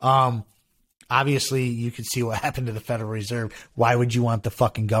 Obviously, you can see what happened to the Federal Reserve. Why would you want the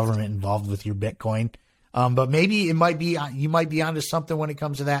fucking government involved with your Bitcoin? But maybe you might be onto something when it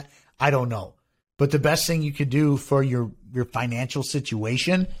comes to that. I don't know. But the best thing you could do for your financial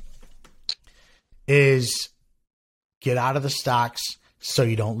situation is get out of the stocks so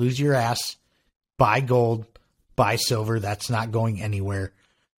you don't lose your ass. Buy gold, buy silver. That's not going anywhere.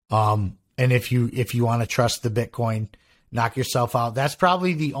 And if you want to trust the Bitcoin, knock yourself out. That's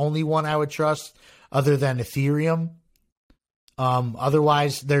probably the only one I would trust other than Ethereum.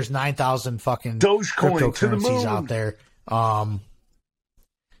 Otherwise, there's 9,000 fucking Dogecoin cryptocurrencies out there.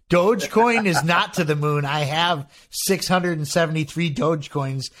 Dogecoin is not to the moon. I have 673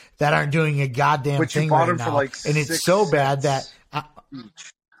 Dogecoins that aren't doing a goddamn thing right now. And it's so bad that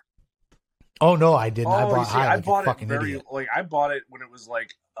oh no, I didn't. I bought high like a fucking idiot. Like I bought it when it was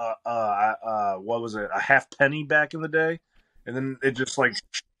like what was it, a half penny back in the day, and then it just like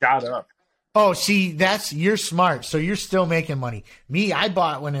shot up. Oh, see, you're smart. So you're still making money. Me, I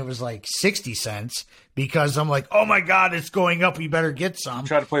bought when it was like 60 cents because I'm like, oh my God, it's going up. We better get some.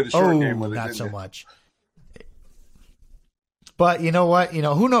 Try to play the short game with it. Not so much. But you know what? You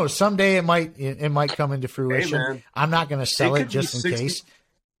know, who knows? Someday it might come into fruition. Hey, I'm not going to sell it just in case.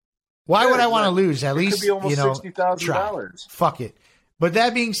 Why would I want to lose? At least, could be almost $60,000. Fuck it. But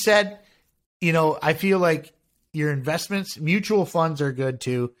that being said, you know, I feel like your investments, mutual funds are good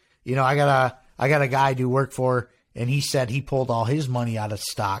too. You know, I got a guy I do work for, and he said he pulled all his money out of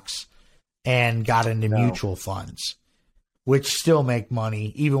stocks and got into mutual funds, which still make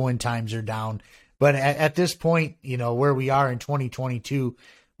money even when times are down. But at this point, you know, where we are in 2022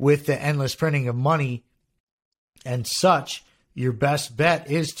 with the endless printing of money and such, your best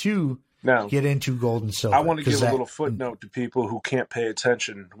bet is to get into gold and silver. I want to give a little footnote to people who can't pay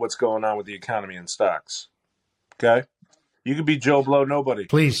attention to what's going on with the economy and stocks. Okay? You can be Joe Blow nobody.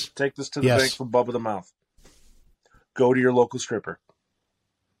 Please. Take this to the bank from Bubba the Mouth. Go to your local stripper.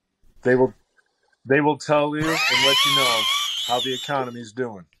 They will tell you and let you know how the economy's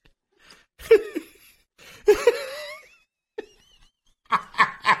doing.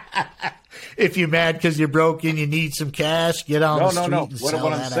 If you're mad because you're broke and you need some cash, get on the street and sell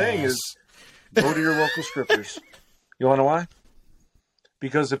what I'm saying is go to your local strippers. You want to know why?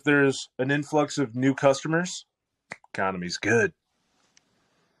 Because if there's an influx of new customers, economy's good.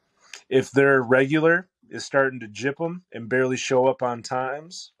 If their regular is starting to jip them and barely show up on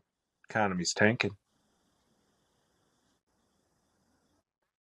times, economy's tanking.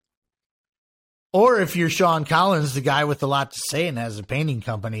 Or if you're Sean Collins, the guy with a lot to say and has a painting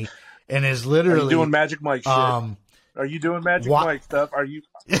company and is literally... Are you doing Magic Mike shit? Are you doing Magic Mike stuff? Are you...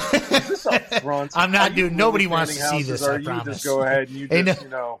 Is this up front? I'm not doing... Nobody wants to see this, I promise. You just go ahead and you just, you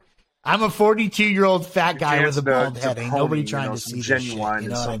know... I'm a 42-year-old fat guy with a bald head. Ain't nobody trying to see this shit. Genuine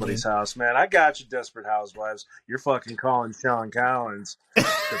in somebody's house, man. I got you, Desperate Housewives. You're fucking calling Sean Collins to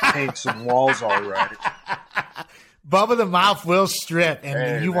paint some walls all right. Bubba the Mouth will strip, and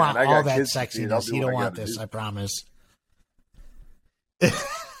Hey, you man, want I all got that kids to feed. I'll sexiness. do You what don't I want gotta this, do. I promise.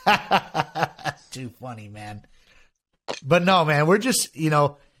 Too funny, man. But no, man, we're just,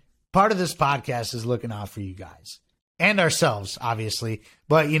 part of this podcast is looking out for you guys and ourselves, obviously.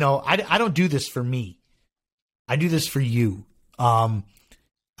 But, I don't do this for me. I do this for you.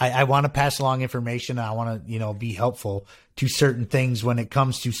 I want to pass along information. I want to, be helpful to certain things when it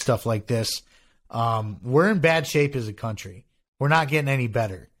comes to stuff like this. We're in bad shape as a country. We're not getting any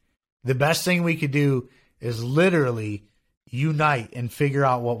better. The best thing we could do is literally unite and figure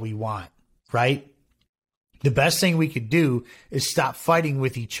out what we want, right? The best thing we could do is stop fighting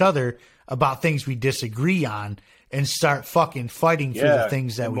with each other about things we disagree on and start fucking fighting for the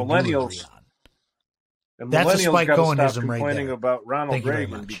things that we do agree on. And That's a millennials spike gotta goingism stop right complaining there. about Ronald Thank you very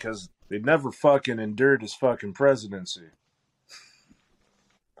Reagan much. because they never fucking endured his fucking presidency.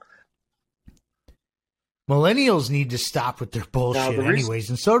 Millennials need to stop with their bullshit anyways,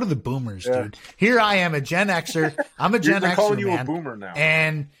 and so do the boomers, dude. Here I am, a Gen Xer. I'm a Gen They're Xer, calling you man. a boomer now.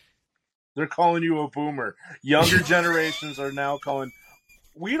 And they're calling you a boomer. Younger generations are now calling...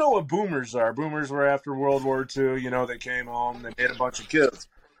 We know what boomers are. Boomers were after World War II. They came home and made a bunch of kids.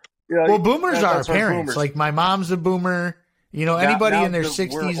 Yeah, well, boomers are our that's what parents. boomers. Like, my mom's a boomer. Anybody Now in their that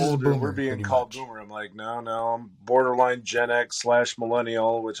 60s we're is a older, boomer. We're being pretty called much. boomer. I'm like, no, I'm borderline Gen X /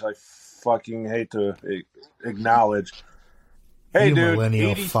 millennial, which I fucking hate to acknowledge. Hey, You dude,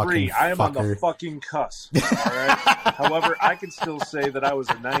 millennial 83. fucking I am on the fucker. fucking cusp. All right. However, I can still say that I was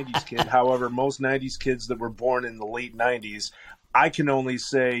a 90s kid. However, most 90s kids that were born in the late 90s, I can only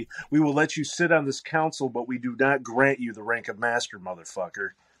say, we will let you sit on this council, but we do not grant you the rank of master,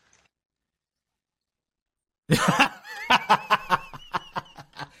 motherfucker.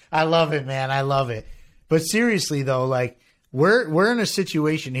 I love it, man. I love it. But seriously, though, like, we're in a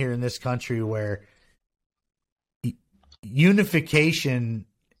situation here in this country where unification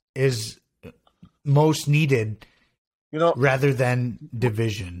is most needed, rather than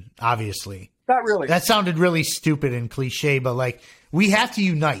division. Obviously, not really. That sounded really stupid and cliche, but like, we have to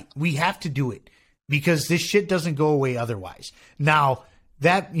unite. We have to do it because this shit doesn't go away otherwise. Now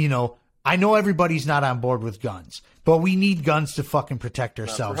that I know everybody's not on board with guns, but we need guns to fucking protect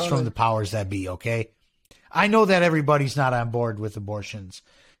ourselves from the powers that be. Okay, I know that everybody's not on board with abortions,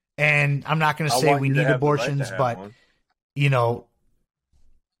 and I'm not going to say we need abortions, but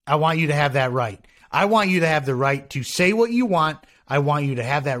I want you to have that right. I want you to have the right to say what you want. I want you to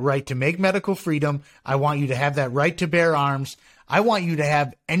have that right to make medical freedom. I want you to have that right to bear arms. I want you to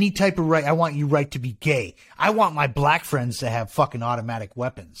have any type of right. I want you right to be gay. I want my black friends to have fucking automatic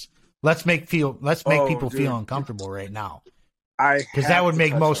weapons. Let's make people feel uncomfortable right now. Because that would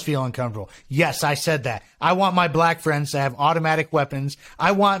make most feel uncomfortable. Yes, I said that. I want my black friends to have automatic weapons.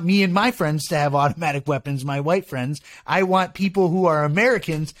 I want me and my friends to have automatic weapons, my white friends. I want people who are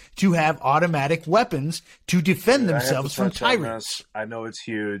Americans to have automatic weapons to defend themselves from tyrants. I know it's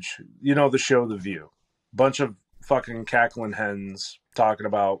huge. The show The View. Bunch of fucking cackling hens talking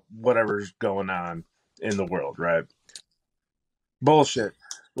about whatever's going on in the world, right? Bullshit.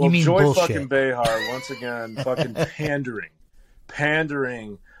 Well, you mean Joy bullshit. Fucking Behar, once again, fucking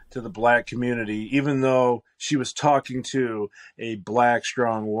pandering to the black community, even though she was talking to a black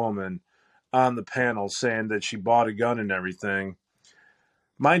strong woman on the panel saying that she bought a gun and everything.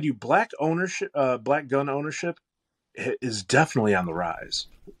 Mind you, black gun ownership is definitely on the rise.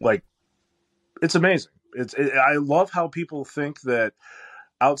 Like, it's amazing. I love how people think that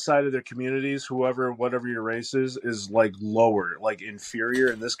outside of their communities, whatever your race is like lower, like inferior,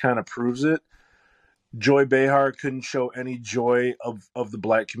 and this kind of proves it. Joy Behar couldn't show any joy of the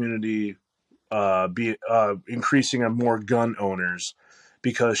black community increasing on more gun owners,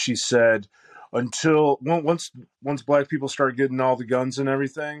 because she said once black people start getting all the guns and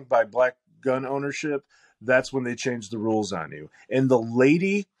everything by black gun ownership, that's when they change the rules on you. And the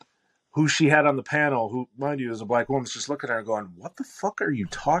lady who she had on the panel, who, mind you, is a black woman, is just looking at her going, what the fuck are you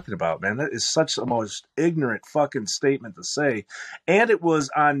talking about, man? That is such the most ignorant fucking statement to say. And it was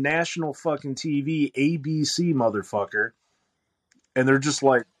on national fucking TV, ABC, motherfucker. And they're just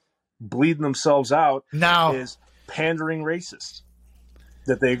like bleeding themselves out now is pandering racists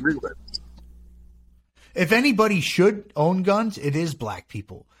that they agree with. If anybody should own guns, it is black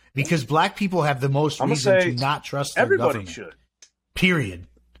people. Because black people have the most reason to not trust their government. Everybody should. Period.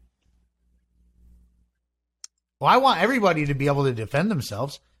 Well, I want everybody to be able to defend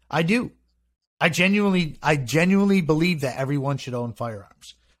themselves. I do. I genuinely believe that everyone should own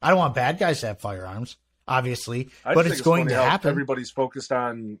firearms. I don't want bad guys to have firearms, obviously, but it's going to happen. Everybody's focused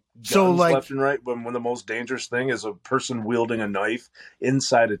on guns left and right, when the most dangerous thing is a person wielding a knife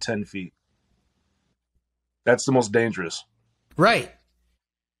inside of 10 feet. That's the most dangerous. Right.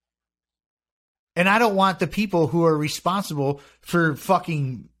 And I don't want the people who are responsible for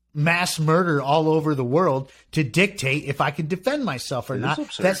fucking mass murder all over the world to dictate if I can defend myself or not.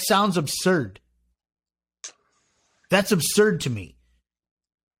 That sounds absurd. That's absurd to me.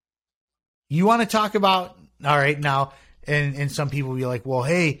 You want to talk about, all right, now, and some people will be like, well,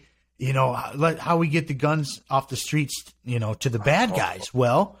 hey, you know, how we get the guns off the streets, you know, to the bad guys.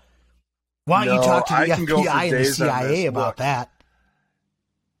 Well, why don't you talk to the FBI and the CIA about that?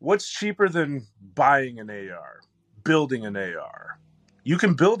 What's cheaper than buying an AR, building an AR? You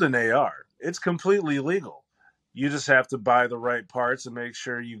can build an AR. It's completely legal. You just have to buy the right parts and make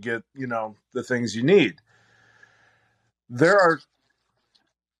sure you get, you know, the things you need. There are...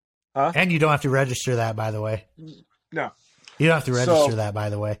 And you don't have to register that, by the way. No. You don't have to register that, by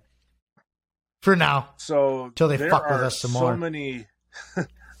the way. For now. So until they fuck with us some more. So many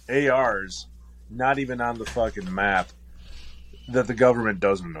ARs not even on the fucking map that the government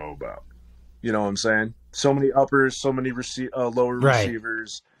doesn't know about. You know what I'm saying? So many uppers, so many lower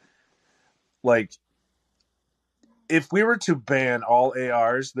receivers. Like, if we were to ban all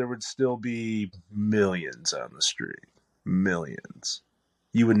ARs, there would still be millions on the street. Millions.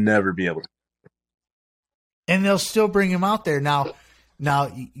 You would never be able to. And they'll still bring them out there. Now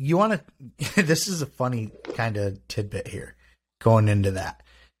you want to, this is a funny kind of tidbit here going into that.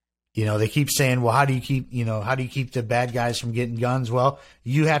 You know, they keep saying, well, how do you keep the bad guys from getting guns? Well,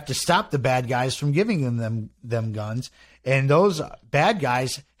 you have to stop the bad guys from giving them guns. And those bad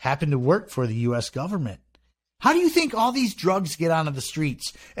guys happen to work for the U.S. government. How do you think all these drugs get onto the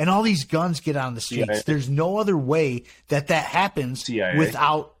streets and all these guns get on the streets? CIA. There's no other way that happens CIA.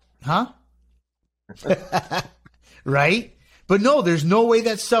 Without, right? But no, there's no way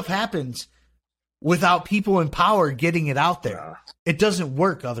that stuff happens without people in power getting it out there. Yeah. It doesn't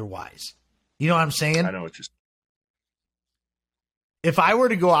work otherwise. You know what I'm saying? I know what you're saying. If I were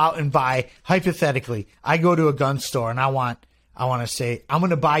to go out and buy, hypothetically, I go to a gun store and I want to say, I'm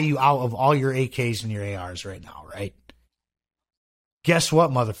going to buy you out of all your AKs and your ARs right now, right? Guess what,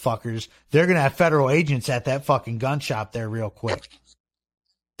 motherfuckers? They're going to have federal agents at that fucking gun shop there real quick.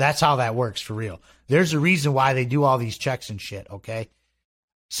 That's how that works for real. There's a reason why they do all these checks and shit, okay?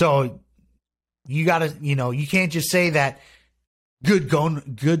 So you got to, you can't just say that good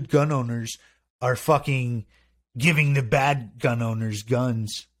gun owners are fucking giving the bad gun owners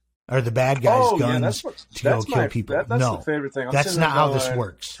guns. Or the bad guys' guns to go kill people. That's no, the favorite thing. That's not how this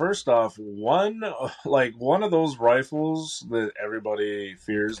works. First off, one of those rifles that everybody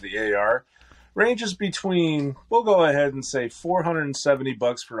fears, the AR, ranges between, we'll go ahead and say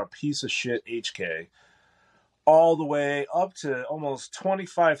 $470 for a piece of shit HK, all the way up to almost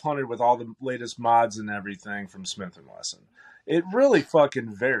 $2,500 with all the latest mods and everything from Smith & Wesson. It really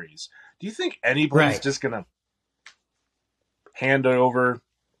fucking varies. Do you think anybody's just gonna hand it over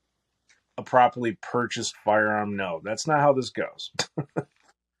a properly purchased firearm? No, that's not how this goes.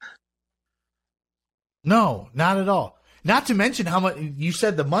 No, not at all. Not to mention how much you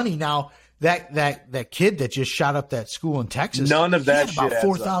said the money. Now that kid that just shot up that school in Texas, none of that shit about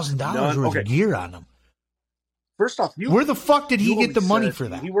 $4,000 worth of gear on him. First off, where the fuck did he get the money for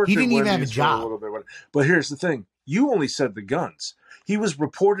that? He didn't even have a job. But here's the thing: you only said the guns. He was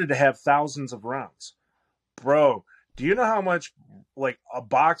reported to have thousands of rounds, bro. Do you know how much, like, a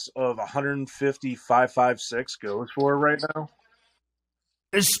box of 150 5.56 goes for right now?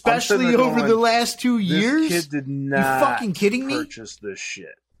 Especially over the last 2 years? This kid did not you fucking kidding me? Purchase this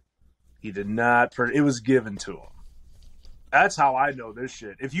shit. He did not it was given to him. That's how I know this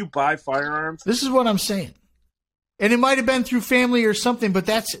shit. If you buy firearms... This is what I'm saying. And it might have been through family or something, but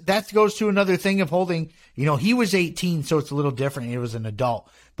that goes to another thing of holding... he was 18, so it's a little different. He was an adult.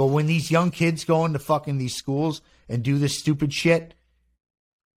 But when these young kids go into fucking these schools and do this stupid shit,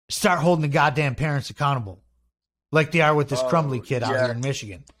 start holding the goddamn parents accountable. Like they are with this Crumbly kid out here in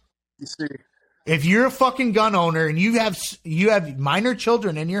Michigan. You see, if you're a fucking gun owner and you have minor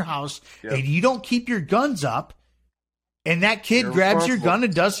children in your house and you don't keep your guns up, and that kid grabs your gun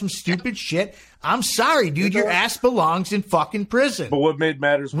and does some stupid shit, I'm sorry, dude, your ass belongs in fucking prison. But what made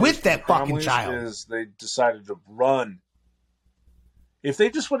matters with that fucking child is they decided to run. If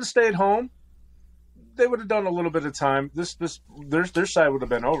they just would have stayed home, they would have done a little bit of time. Their side would have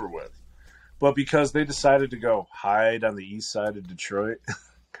been over with. But because they decided to go hide on the east side of Detroit,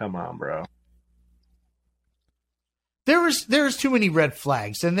 come on, bro. There was too many red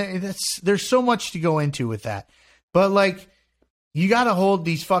flags, and there's so much to go into with that. But like, you got to hold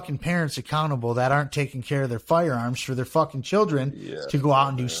these fucking parents accountable that aren't taking care of their firearms for their fucking children to go out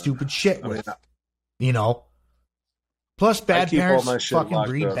and do stupid shit with. Plus, bad keep all my parents shit fucking locked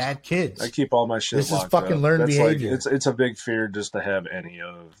breed up. bad kids. I keep all my shit This is locked fucking up. learned That's behavior. Like, it's a big fear just to have any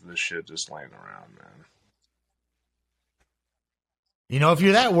of this shit just laying around, man. You know, if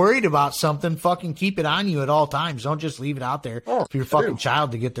you're that worried about something, fucking keep it on you at all times. Don't just leave it out there for your fucking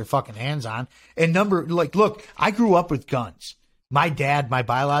child to get their fucking hands on. And look, I grew up with guns. My dad, my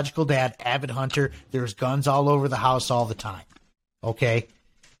biological dad, avid hunter, there's guns all over the house all the time. Okay?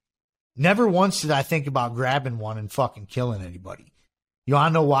 Never once did I think about grabbing one and fucking killing anybody. You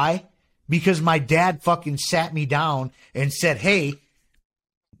want to know why? Because my dad fucking sat me down and said, hey,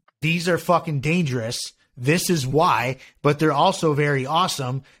 these are fucking dangerous. This is why, but they're also very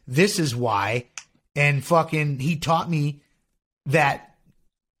awesome. This is why. And fucking, he taught me that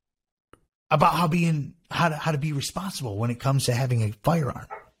about how to be responsible when it comes to having a firearm.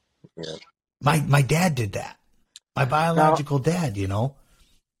 Yeah. My dad did that. My biological dad, you know.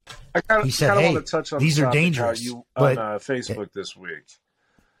 I kind He said, of hey, want to touch on these the are topic dangerous. on But, Facebook this week.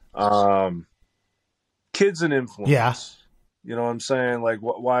 Kids and influence. Yeah. You know what I'm saying? Like,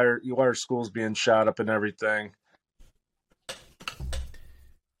 why are schools being shot up and everything?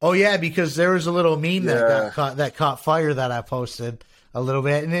 Oh yeah, because there was a little meme that caught fire that I posted a little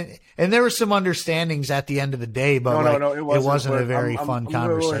bit, and there were some understandings at the end of the day, but no, it wasn't a very fun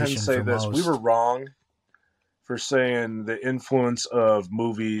conversation for most. We were wrong for saying the influence of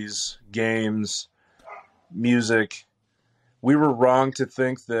movies, games, music. We were wrong to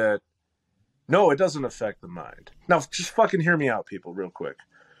think that. No, it doesn't affect the mind. Now, just fucking hear me out, people, real quick.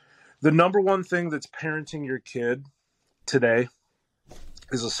 The number one thing that's parenting your kid today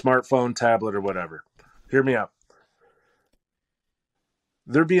is a smartphone, tablet, or whatever. Hear me out.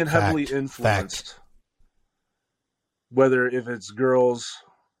 They're being heavily influenced. Whether if it's girls,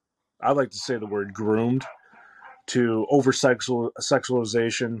 I like to say the word groomed, to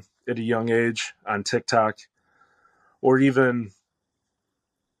over-sexualization at a young age on TikTok, or even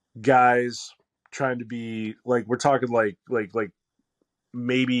guys trying to be like, we're talking like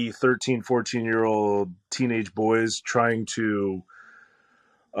maybe 13, 14-year-old teenage boys trying to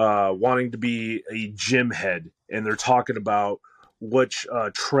wanting to be a gym head, and they're talking about which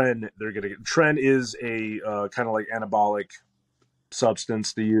tren they're going to get. Tren is a kind of like anabolic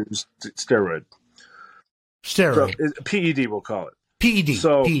substance to use, steroid. So, PED, we'll call it. PED.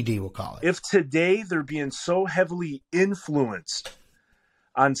 So, PED, we'll call it. If today they're being so heavily influenced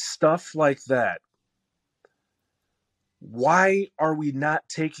on stuff like that, why are we not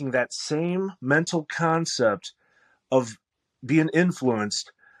taking that same mental concept of being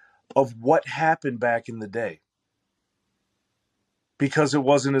influenced of what happened back in the day? Because it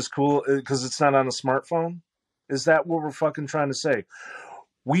wasn't as cool, because it's not on a smartphone? Is that what we're fucking trying to say?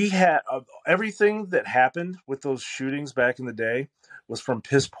 We had everything that happened with those shootings back in the day was from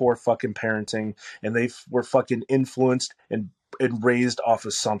piss poor fucking parenting, and they were fucking influenced and raised off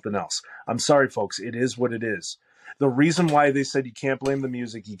of something else. I'm sorry, folks. It is what it is. The reason why they said you can't blame the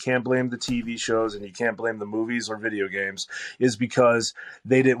music, you can't blame the TV shows, and you can't blame the movies or video games is because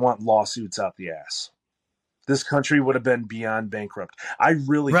they didn't want lawsuits out the ass. This country would have been beyond bankrupt. I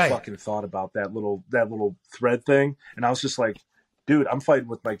really fucking thought about that little thread thing, and I was just like, dude, I'm fighting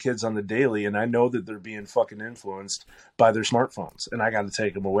with my kids on the daily, and I know that they're being fucking influenced by their smartphones, and I got to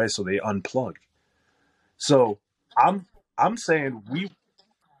take them away so they unplug. So I'm saying we.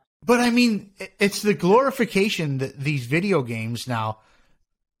 But I mean, it's the glorification that these video games now.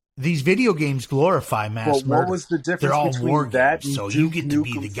 These video games glorify mass murder. What was the difference They're all between war that games, and so you get to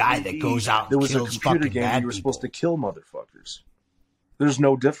be the guy that goes out and kills fucking bad people? There was a computer game you were supposed to kill motherfuckers. There's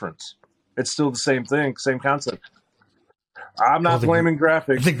no difference. It's still the same thing, same concept. I'm not blaming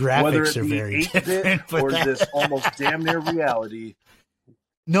graphics. The graphics whether it are be very 8-bit different. or this almost damn near reality.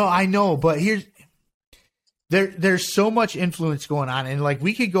 No, I know, but there's so much influence going on, and like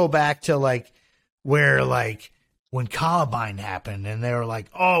we could go back to like where like when Columbine happened, and they were like,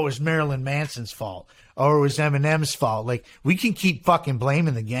 "Oh, it was Marilyn Manson's fault, or it was Eminem's fault." Like we can keep fucking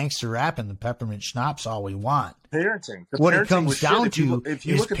blaming the gangster rap and the peppermint schnapps all we want. Parenting. What it comes down to if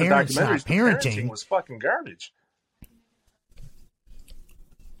you is look at parents the not documentaries, parenting. Parenting was fucking garbage.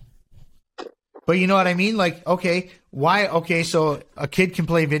 But you know what I mean? Like, okay, why? Okay, so a kid can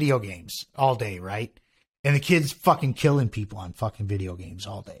play video games all day, right? And the kid's fucking killing people on fucking video games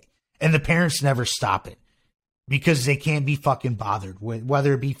all day. And the parents never stop it because they can't be fucking bothered with,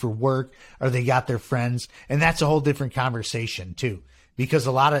 whether it be for work or they got their friends. And that's a whole different conversation too. Because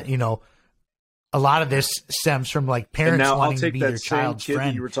a lot of this stems from like parents wanting to be their child's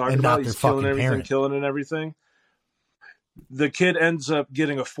friend you were talking and about, not their he's killing fucking everything, parent. killing and everything. The kid ends up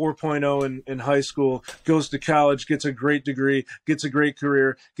getting a 4.0 in high school, goes to college, gets a great degree, gets a great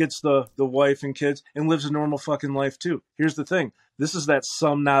career, gets the wife and kids, and lives a normal fucking life too. Here's the thing. This is that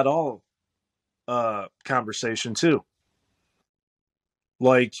some, not all conversation too.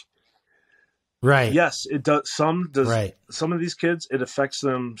 Like, right. Yes, it does. Right. Some of these kids, it affects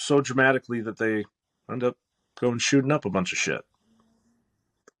them so dramatically that they end up going shooting up a bunch of shit.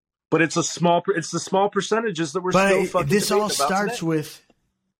 But it's the small percentages that we're still fucking this all debating about starts today. with.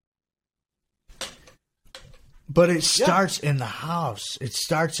 But it starts in the house. It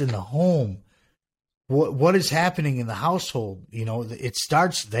starts in the home. What is happening in the household? You know, it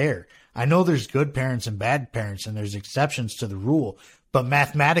starts there. I know there's good parents and bad parents, and there's exceptions to the rule. But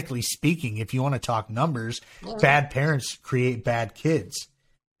mathematically speaking, if you want to talk numbers, bad parents create bad kids.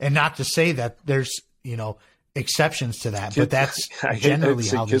 And not to say that there's, you know, exceptions to that, but that's generally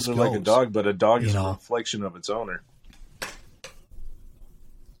how this goes. Kids are like a dog, but a dog is a reflection of its owner.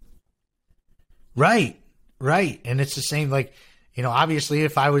 Right. And it's the same, like, you know, obviously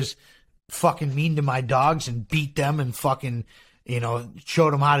if I was fucking mean to my dogs and beat them and fucking, you know,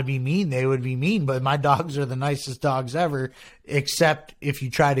 showed them how to be mean, they would be mean. But my dogs are the nicest dogs ever, except if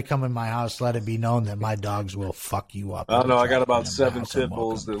you try to come in my house, let it be known that my dogs will fuck you up. I don't know. I got about 7 pit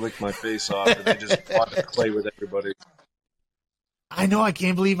bulls that lick my face off, and they just want to play with everybody. I know. I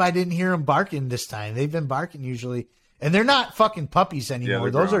can't believe I didn't hear them barking this time. They've been barking usually. And they're not fucking puppies anymore.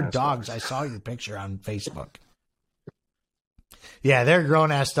 Yeah, those are dogs. I saw your picture on Facebook. Yeah, they're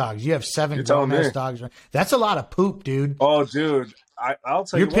grown-ass dogs. You have 7 grown-ass dogs. That's a lot of poop, dude. Oh, dude. I'll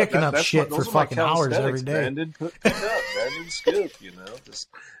tell you what. You're picking up shit for fucking hours every day. Brandon, pick up. Brandon Scoop, you know. Just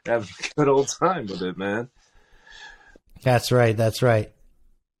have a good old time with it, man. That's right.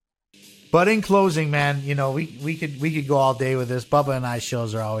 But in closing, man, you know, we could go all day with this. Bubba and I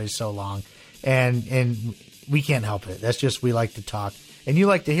shows are always so long. And we can't help it. That's just, we like to talk. And you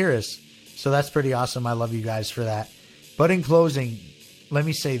like to hear us. So that's pretty awesome. I love you guys for that. But in closing, let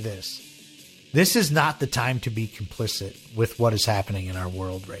me say this. This is not the time to be complicit with what is happening in our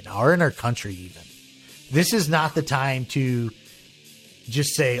world right now, or in our country even. This is not the time to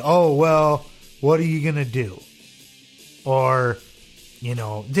just say, oh, well, what are you going to do? Or, you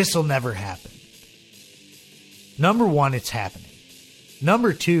know, this will never happen. Number one, it's happening.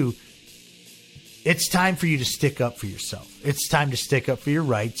 Number two, it's time for you to stick up for yourself. It's time to stick up for your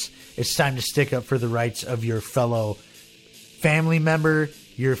rights. It's time to stick up for the rights of your fellow family member,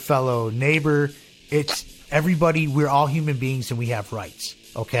 your fellow neighbor. It's everybody. We're all human beings and we have rights.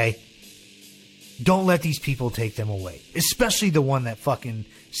 Okay? Don't let these people take them away. Especially the one that fucking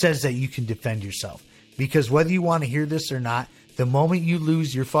says that you can defend yourself. Because whether you want to hear this or not, the moment you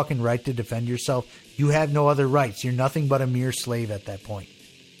lose your fucking right to defend yourself, you have no other rights. You're nothing but a mere slave at that point.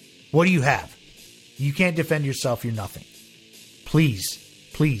 What do you have? You can't defend yourself. You're nothing. Please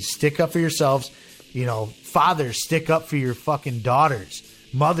stick up for yourselves. You know, fathers, stick up for your fucking daughters.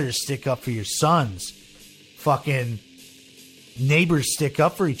 Mothers, stick up for your sons. Fucking neighbors, stick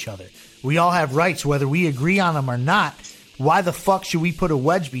up for each other. We all have rights, whether we agree on them or not. Why the fuck should we put a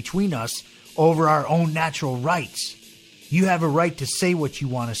wedge between us over our own natural rights? You have a right to say what you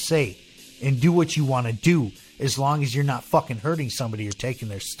want to say and do what you want to do, as long as you're not fucking hurting somebody or taking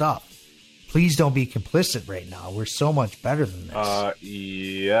their stuff. Please don't be complicit right now. We're so much better than this.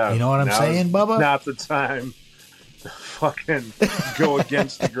 Yeah. You know what I'm saying, Bubba? Not the time to fucking go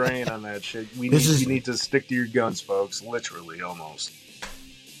against the grain on that shit. You need to stick to your guns, folks. Literally, almost.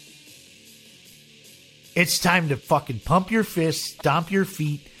 It's time to fucking pump your fists, stomp your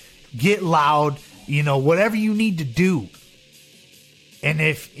feet, get loud, you know, whatever you need to do. And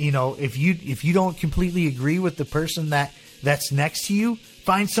if you don't completely agree with the person that's next to you,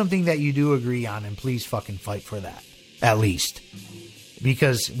 find something that you do agree on and please fucking fight for that, at least.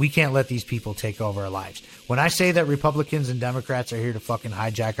 Because we can't let these people take over our lives. When I say that Republicans and Democrats are here to fucking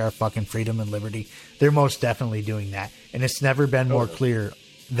hijack our fucking freedom and liberty, they're most definitely doing that. And it's never been more clear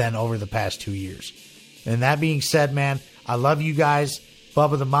than over the past 2 years. And that being said, man, I love you guys.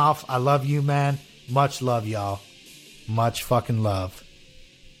 Bubba the Mouth, I love you, man. Much love, y'all. Much fucking love.